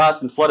all the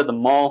glass, and flooded the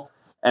mall.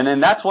 And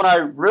then that's when I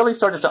really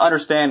started to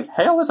understand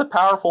hail is a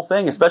powerful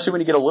thing, especially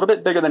when you get a little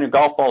bit bigger than a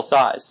golf ball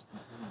size.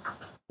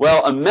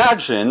 Well,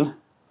 imagine,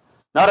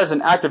 not as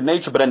an act of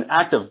nature, but an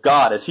act of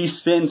God, as he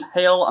sends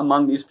hail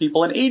among these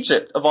people in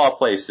Egypt, of all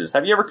places.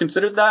 Have you ever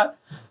considered that?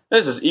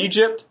 This is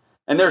Egypt,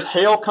 and there's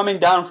hail coming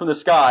down from the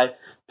sky,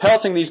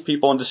 pelting these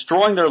people and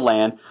destroying their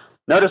land.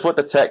 Notice what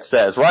the text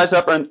says. Rise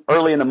up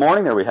early in the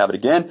morning, there we have it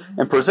again,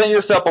 and present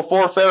yourself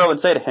before Pharaoh and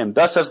say to him,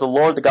 thus says the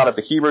Lord, the God of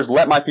the Hebrews,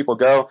 let my people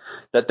go,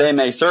 that they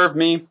may serve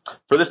me.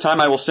 For this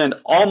time I will send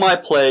all my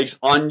plagues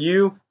on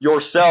you,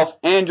 yourself,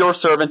 and your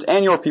servants,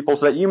 and your people,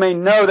 so that you may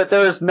know that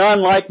there is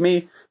none like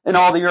me in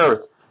all the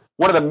earth.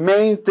 One of the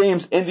main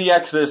themes in the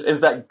Exodus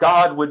is that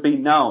God would be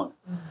known.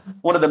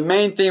 One of the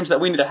main themes that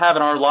we need to have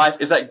in our life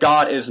is that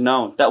God is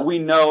known, that we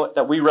know,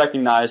 that we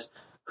recognize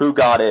who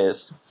God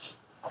is.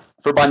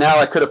 For by now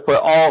I could have put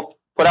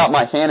out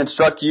my hand and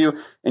struck you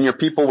and your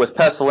people with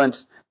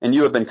pestilence, and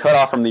you have been cut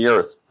off from the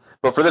earth.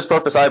 But for this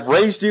purpose I have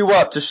raised you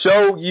up to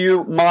show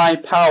you my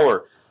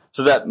power,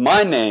 so that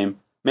my name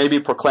may be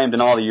proclaimed in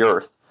all the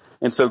earth.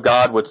 And so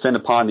God would send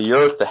upon the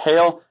earth the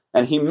hail,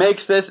 and he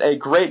makes this a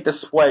great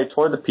display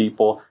toward the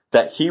people,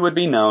 that he would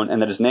be known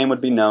and that his name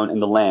would be known in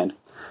the land.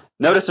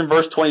 Notice in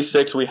verse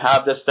 26 we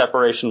have this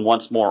separation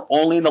once more.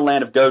 Only in the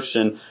land of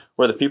Goshen,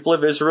 where the people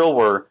of Israel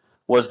were,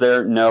 was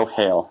there no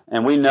hail.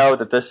 And we know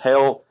that this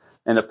hail,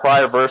 in the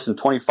prior verse in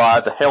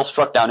 25, the hail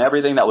struck down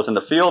everything that was in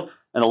the field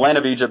in the land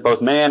of Egypt,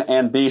 both man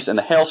and beast, and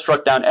the hail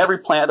struck down every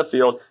plant of the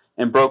field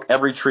and broke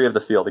every tree of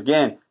the field.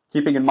 Again,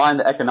 keeping in mind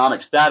the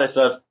economic status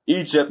of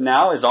Egypt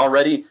now is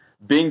already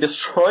being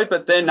destroyed,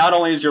 but then not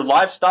only is your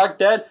livestock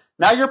dead,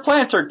 now your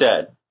plants are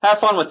dead. Have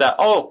fun with that.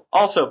 Oh,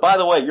 also, by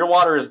the way, your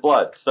water is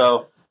blood.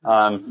 So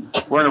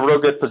we're in a real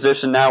good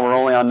position now. We're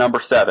only on number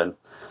 7.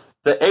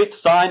 The 8th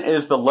sign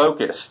is the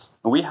locust.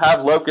 We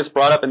have locusts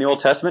brought up in the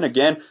Old Testament.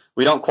 Again,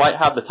 we don't quite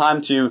have the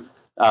time to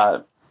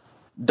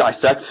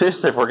dissect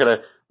this if we're going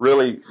to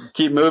really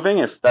keep moving,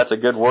 if that's a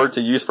good word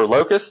to use for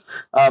locusts.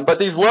 But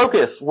these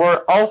locusts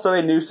were also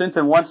a nuisance,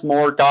 and once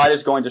more God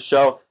is going to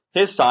show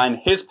his sign,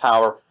 his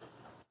power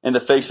in the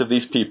face of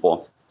these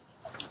people.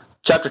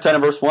 Chapter 10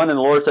 and verse 1, and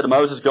the Lord said to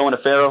Moses, go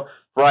unto Pharaoh,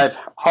 for I have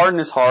hardened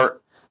his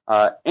heart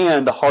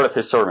and the heart of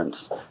his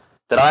servants,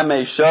 that I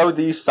may show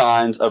these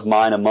signs of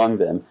mine among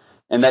them,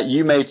 and that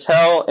you may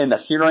tell in the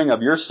hearing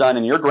of your son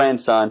and your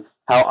grandson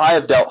how I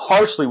have dealt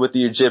harshly with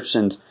the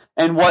Egyptians,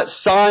 and what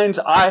signs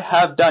I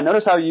have done.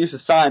 Notice how he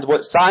uses signs.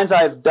 What signs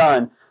I have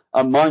done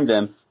among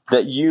them,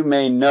 that you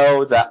may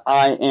know that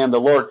I am the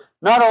Lord.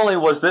 Not only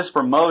was this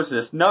for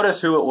Moses,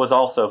 notice who it was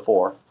also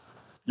for.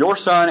 Your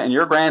son and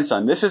your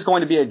grandson. This is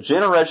going to be a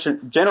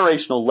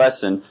generational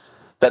lesson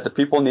that the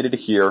people needed to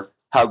hear,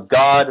 how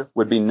God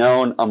would be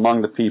known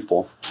among the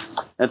people.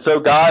 And so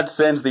God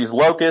sends these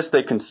locusts.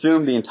 They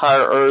consume the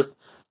entire earth.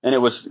 And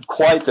it was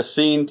quite the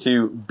scene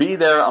to be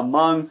there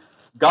among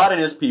God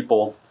and his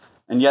people,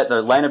 and yet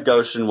the land of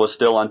Goshen was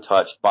still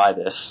untouched by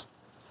this.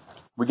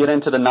 We get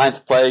into the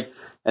 9th plague,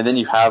 and then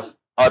you have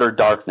utter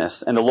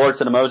darkness. And the Lord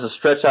said to Moses,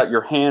 stretch out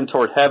your hand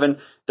toward heaven,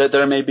 that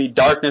there may be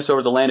darkness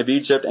over the land of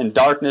Egypt, and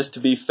darkness to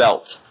be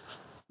felt. Have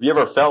you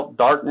ever felt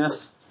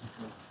darkness?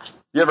 Have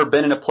you ever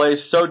been in a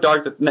place so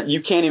dark that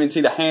you can't even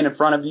see the hand in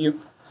front of you?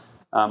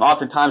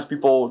 Oftentimes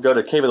people go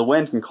to Cave of the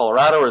Winds in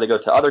Colorado, or they go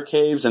to other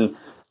caves, and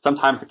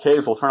sometimes the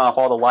caves will turn off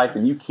all the lights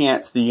and you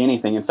can't see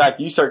anything. In fact,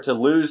 you start to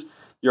lose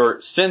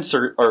your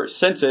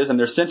senses, and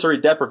there's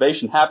sensory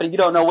deprivation happening. You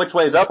don't know which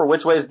way is up or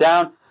which way is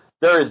down.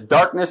 There is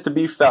darkness to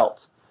be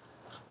felt.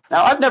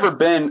 Now, I've never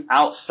been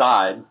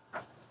outside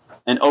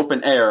in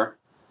open air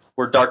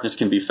where darkness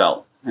can be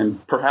felt.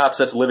 And perhaps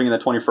that's living in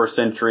the 21st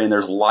century and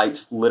there's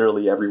lights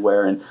literally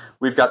everywhere, and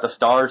we've got the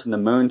stars and the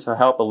moon to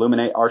help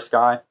illuminate our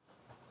sky.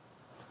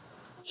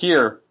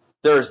 Here,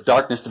 there is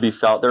darkness to be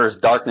felt. There is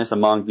darkness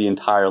among the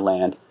entire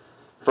land.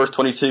 Verse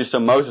 22, so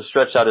Moses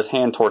stretched out his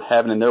hand toward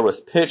heaven, and there was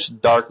pitch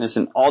darkness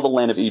in all the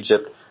land of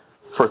Egypt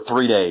for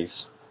 3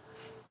 days.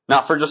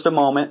 Not for just a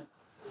moment,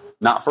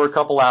 not for a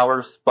couple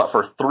hours, but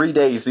for 3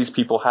 days these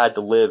people had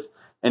to live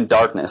in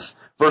darkness.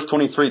 Verse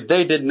 23,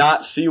 they did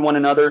not see one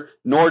another,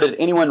 nor did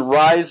anyone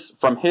rise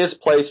from his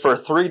place for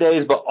 3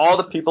 days, but all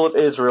the people of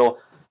Israel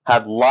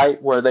had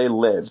light where they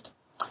lived.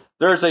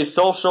 There's a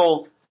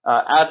social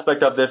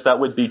aspect of this that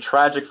would be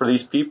tragic for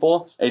these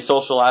people, a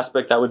social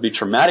aspect that would be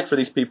traumatic for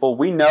these people.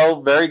 We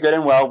know very good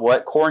and well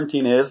what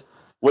quarantine is,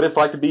 what it's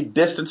like to be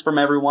distanced from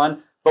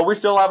everyone, but we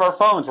still have our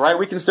phones, right?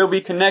 We can still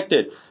be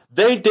connected.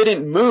 They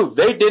didn't move.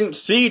 They didn't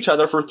see each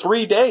other for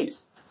 3 days.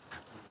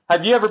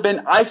 Have you ever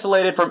been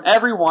isolated from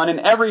everyone and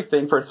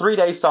everything for 3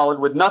 days solid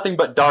with nothing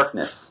but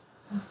darkness?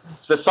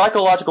 The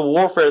psychological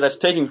warfare that's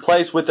taking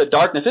place with the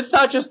darkness. It's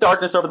not just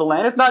darkness over the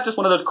land. It's not just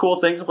one of those cool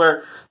things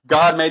where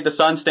God made the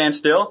sun stand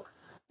still.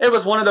 It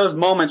was one of those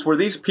moments where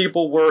these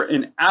people were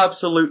in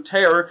absolute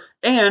terror.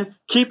 And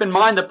keep in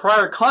mind the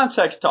prior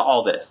context to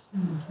all this.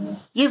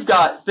 You've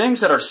got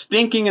things that are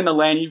stinking in the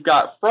land. You've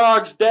got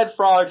frogs, dead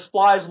frogs,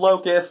 flies,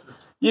 locusts.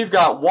 You've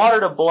got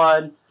water to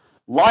blood,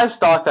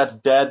 livestock that's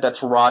dead,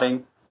 that's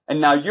rotting. And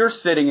now you're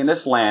sitting in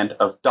this land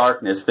of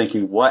darkness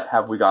thinking, what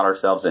have we got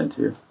ourselves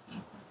into?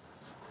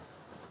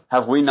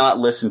 Have we not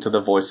listened to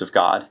the voice of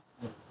God?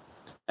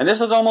 And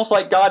this is almost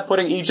like God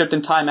putting Egypt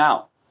in time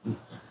out.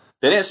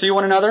 They didn't see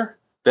one another.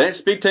 They didn't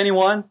speak to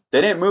anyone.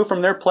 They didn't move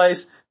from their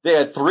place. They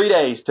had 3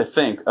 days to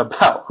think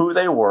about who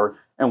they were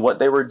and what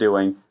they were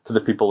doing to the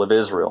people of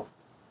Israel.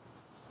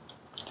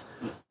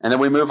 And then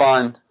we move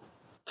on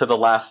to the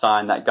last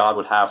sign that God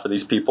would have for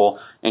these people.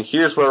 And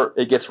here's where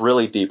it gets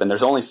really deep. And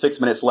there's only 6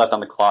 minutes left on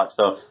the clock.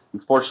 So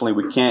unfortunately,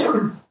 we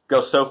can't go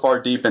so far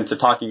deep into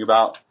talking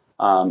about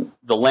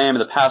the lamb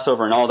and the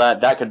Passover and all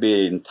that. That could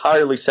be an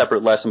entirely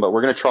separate lesson, but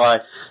we're going to try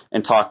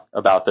and talk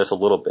about this a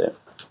little bit.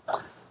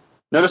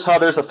 Notice how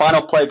there's a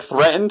final plague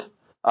threatened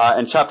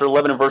in chapter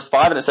 11 and verse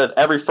 5, and it says,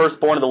 every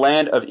firstborn of the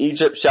land of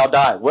Egypt shall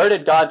die. Where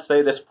did God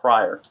say this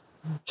prior?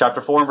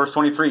 Chapter 4 and verse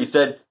 23, he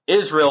said,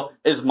 Israel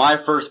is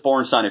my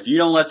firstborn son. If you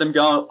don't let them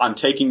go, I'm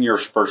taking your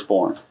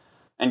firstborn.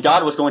 And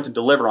God was going to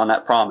deliver on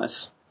that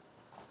promise.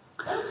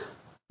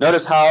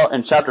 Notice how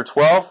in chapter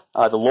 12,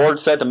 the Lord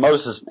said to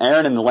Moses and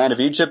Aaron in the land of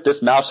Egypt,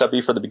 this mouth shall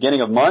be for the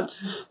beginning of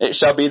months. It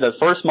shall be the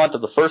first month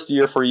of the first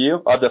year for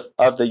you,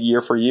 of the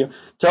year for you.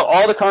 Tell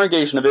all the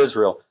congregation of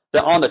Israel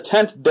that on the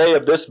 10th day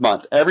of this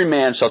month, every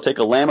man shall take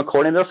a lamb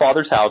according to their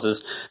father's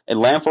houses, a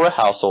lamb for a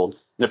household.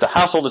 And if the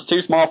household is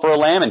too small for a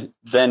lamb,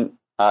 then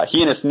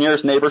he and his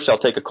nearest neighbor shall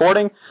take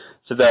according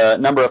to the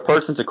number of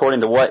persons, according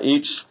to what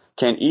each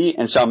can eat,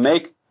 and shall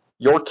make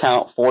your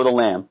count for the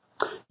lamb.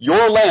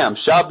 Your lamb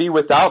shall be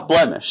without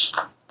blemish,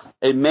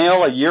 a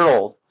male a year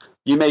old.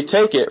 You may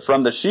take it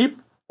from the sheep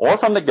or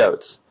from the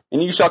goats,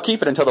 and you shall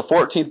keep it until the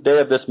 14th day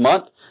of this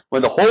month,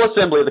 when the whole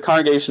assembly of the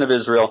congregation of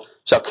Israel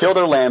shall kill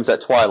their lambs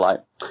at twilight.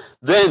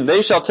 Then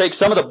they shall take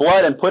some of the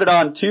blood and put it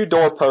on 2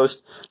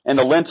 doorposts and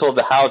the lintel of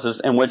the houses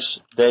in which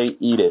they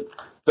eat it.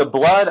 The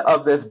blood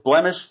of this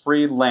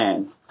blemish-free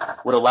lamb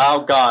would allow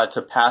God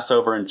to pass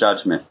over in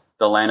judgment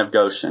the land of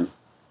Goshen.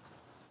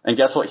 And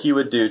guess what he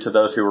would do to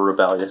those who were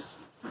rebellious?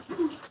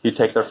 He'd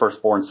take their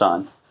firstborn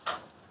son.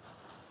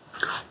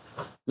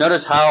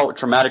 Notice how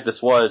traumatic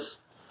this was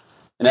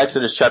in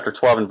Exodus chapter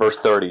 12 and verse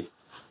 30.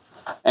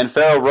 And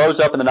Pharaoh rose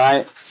up in the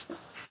night,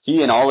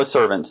 he and all his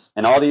servants,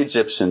 and all the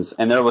Egyptians,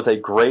 and there was a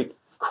great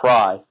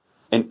cry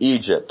in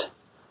Egypt.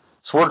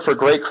 This word for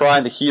great cry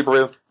in the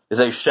Hebrew is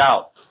a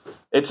shout.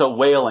 It's a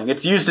wailing.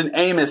 It's used in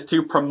Amos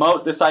to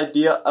promote this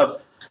idea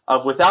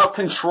of without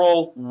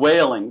control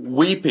wailing,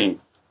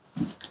 weeping.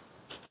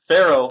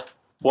 Pharaoh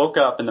woke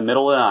up in the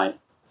middle of the night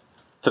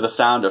to the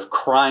sound of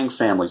crying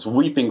families,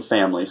 weeping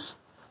families,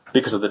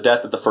 because of the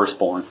death of the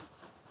firstborn.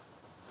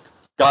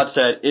 God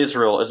said,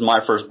 Israel is my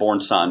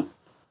firstborn son.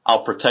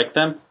 I'll protect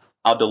them.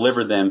 I'll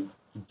deliver them.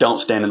 Don't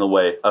stand in the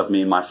way of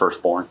me and my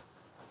firstborn.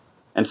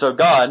 And so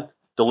God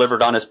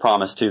delivered on his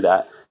promise to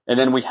that. And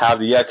then we have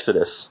the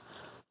Exodus.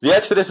 The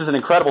Exodus is an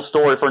incredible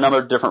story for a number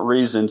of different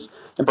reasons.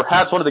 And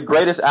perhaps one of the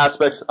greatest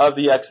aspects of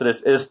the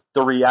Exodus is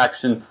the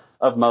reaction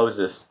of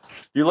Moses.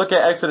 If you look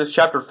at Exodus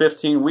chapter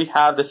 15, we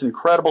have this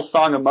incredible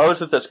song of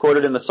Moses that's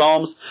quoted in the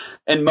Psalms.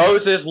 And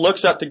Moses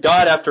looks up to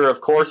God after, of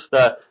course,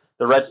 the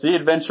Red Sea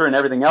adventure and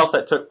everything else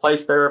that took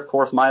place there. Of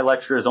course, my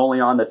lecture is only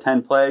on the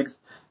 10 plagues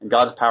and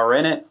God's power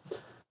in it.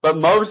 But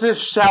Moses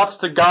shouts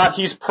to God.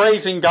 He's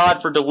praising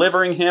God for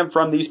delivering him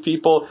from these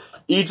people.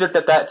 Egypt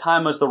at that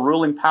time was the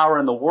ruling power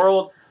in the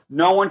world.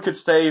 No one could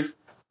save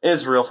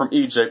Israel from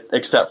Egypt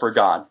except for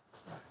God.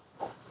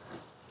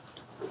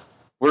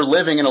 We're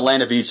living in a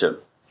land of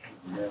Egypt.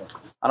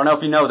 I don't know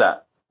if you know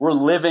that. We're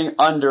living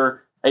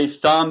under a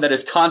thumb that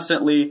is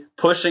constantly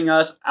pushing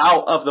us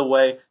out of the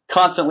way,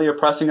 constantly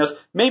oppressing us.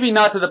 Maybe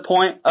not to the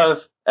point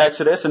of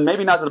Exodus and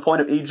maybe not to the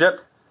point of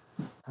Egypt,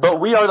 but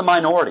we are the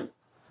minority.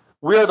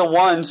 We are the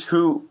ones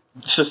who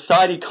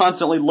society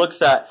constantly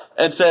looks at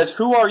and says,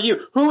 who are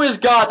you? Who is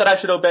God that I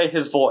should obey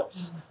his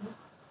voice?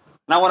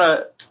 And I want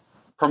to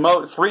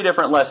promote 3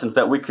 different lessons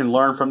that we can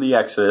learn from the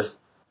Exodus,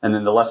 and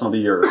then the lesson will be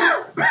yours.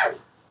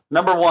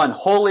 Number 1,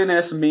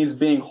 holiness means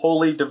being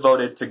wholly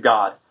devoted to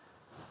God.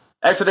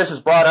 Exodus is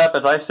brought up,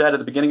 as I said at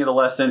the beginning of the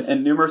lesson,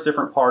 in numerous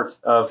different parts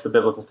of the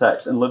biblical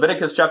text. In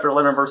Leviticus chapter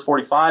 11, verse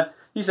 45,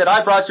 he said,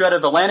 I brought you out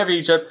of the land of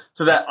Egypt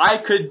so that I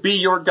could be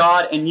your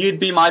God and you'd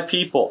be my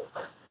people.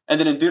 And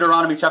then in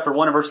Deuteronomy chapter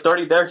 1 and verse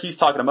 30, there he's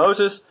talking to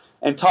Moses.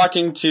 and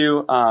talking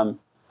to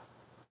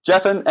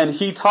Jephthah, and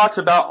he talks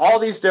about all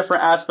these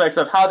different aspects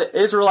of how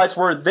the Israelites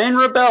were then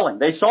rebelling.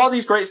 They saw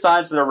these great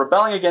signs that are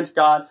rebelling against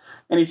God,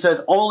 and he says,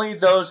 only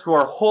those who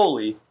are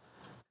holy,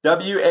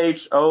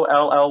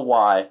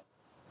 W-H-O-L-L-Y,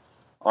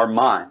 are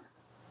mine.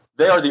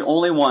 They are the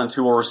only ones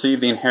who will receive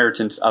the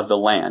inheritance of the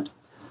land.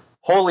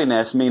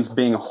 Holiness means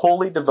being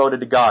wholly devoted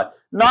to God,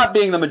 not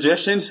being the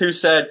magicians who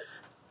said,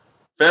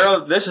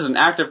 Pharaoh, this is an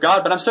act of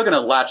God, but I'm still going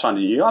to latch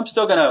onto you. I'm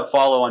still going to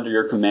follow under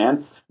your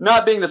command.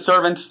 Not being the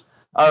servants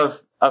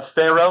of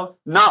Pharaoh,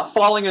 not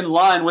falling in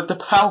line with the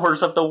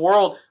powers of the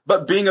world,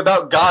 but being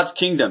about God's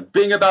kingdom,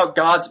 being about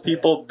God's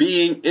people,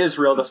 being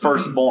Israel, the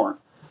firstborn.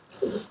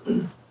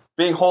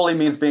 Being holy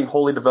means being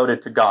wholly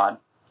devoted to God.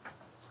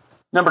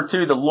 Number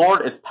 2, the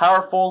Lord is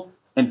powerful,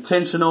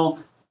 intentional,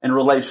 and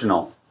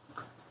relational.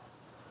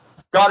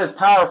 God is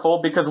powerful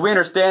because we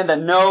understand that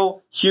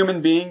no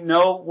human being,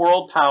 no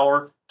world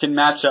power can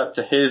match up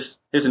to His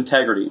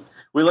integrity.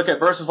 We look at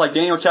verses like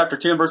Daniel chapter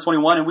 2 and verse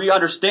 21, and we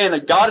understand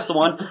that God is the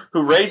one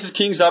who raises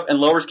kings up and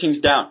lowers kings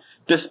down.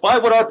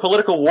 Despite what our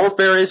political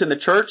warfare is in the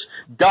church,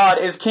 God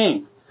is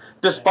king.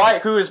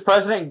 Despite who is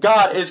president,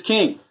 God is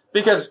king.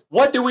 Because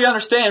what do we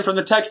understand from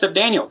the text of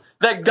Daniel?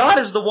 That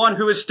God is the one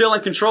who is still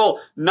in control,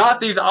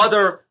 not these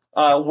other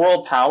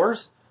world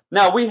powers.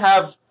 Now, we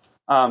have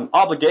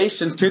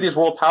obligations to these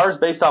world powers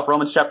based off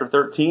Romans chapter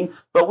 13,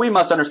 but we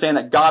must understand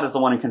that God is the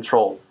one in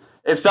control.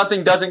 If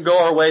something doesn't go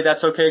our way,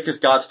 that's okay because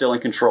God's still in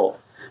control.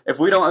 If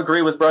we don't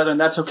agree with brethren,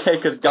 that's okay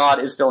because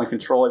God is still in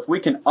control. If we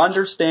can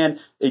understand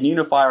and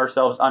unify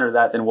ourselves under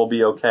that, then we'll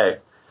be okay.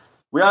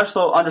 We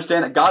also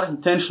understand that God is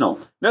intentional.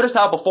 Notice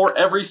how before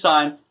every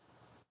sign,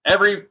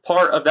 every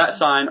part of that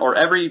sign, or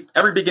every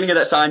beginning of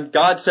that sign,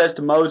 God says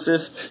to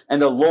Moses,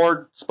 and the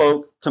Lord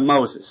spoke to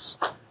Moses.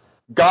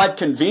 God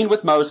convened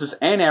with Moses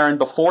and Aaron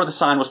before the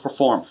sign was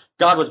performed.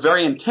 God was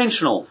very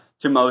intentional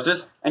to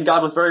Moses, and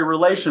God was very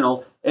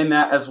relational in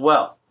that as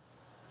well.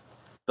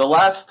 The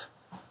last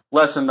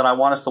lesson that I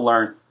want us to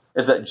learn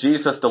is that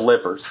Jesus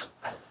delivers.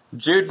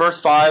 Jude verse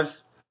 5,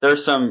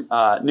 there's some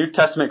New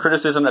Testament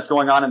criticism that's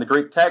going on in the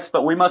Greek text,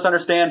 but we must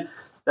understand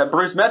that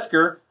Bruce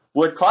Metzger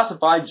would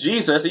classify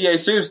Jesus,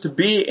 Jesus, to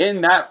be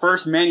in that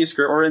first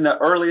manuscript, or in the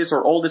earliest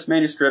or oldest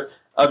manuscript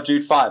of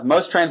Jude 5.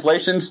 Most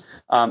translations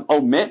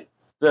omit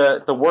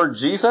the word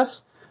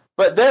Jesus,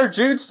 but there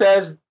Jude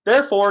says,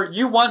 therefore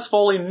you once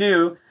fully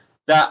knew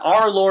that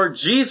our Lord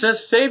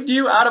Jesus saved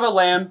you out of a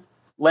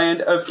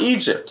land of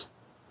Egypt.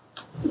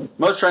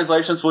 Most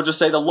translations will just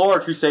say the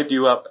Lord who saved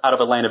you up out of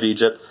a land of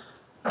Egypt.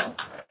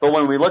 But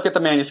when we look at the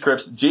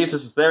manuscripts,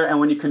 Jesus is there, and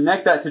when you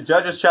connect that to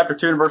Judges chapter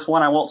 2 and verse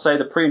 1, I won't say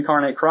the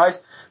pre-incarnate Christ,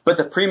 but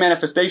the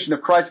pre-manifestation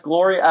of Christ's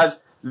glory as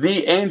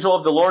the angel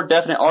of the Lord,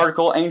 definite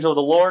article, angel of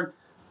the Lord,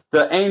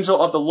 the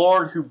angel of the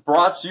Lord who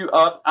brought you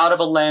up out of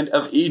a land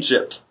of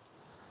Egypt.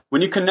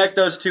 When you connect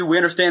those two, we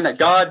understand that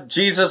God,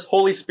 Jesus,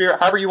 Holy Spirit,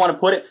 however you want to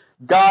put it,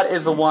 God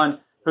is the one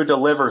who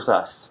delivers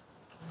us.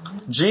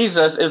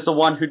 Jesus is the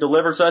one who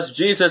delivers us.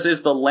 Jesus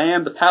is the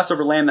lamb, the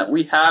Passover lamb that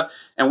we have,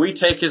 and we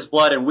take His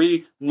blood and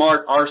we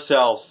mark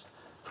ourselves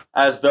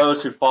as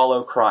those who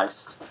follow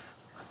Christ.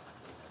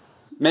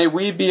 May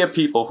we be a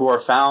people who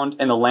are found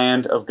in the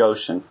land of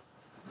Goshen.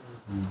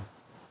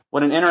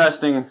 What an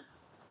interesting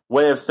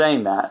way of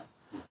saying that.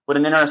 What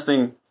an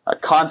interesting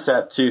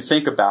concept to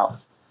think about.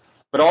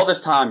 But all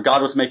this time,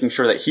 God was making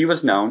sure that He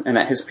was known and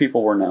that His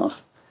people were known.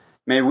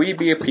 May we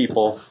be a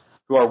people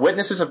who are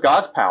witnesses of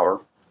God's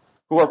power,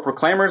 who are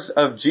proclaimers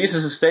of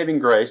Jesus' saving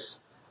grace,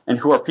 and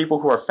who are people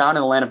who are found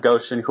in the land of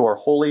Goshen, who are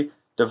wholly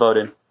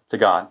devoted to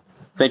God.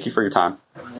 Thank you for your time.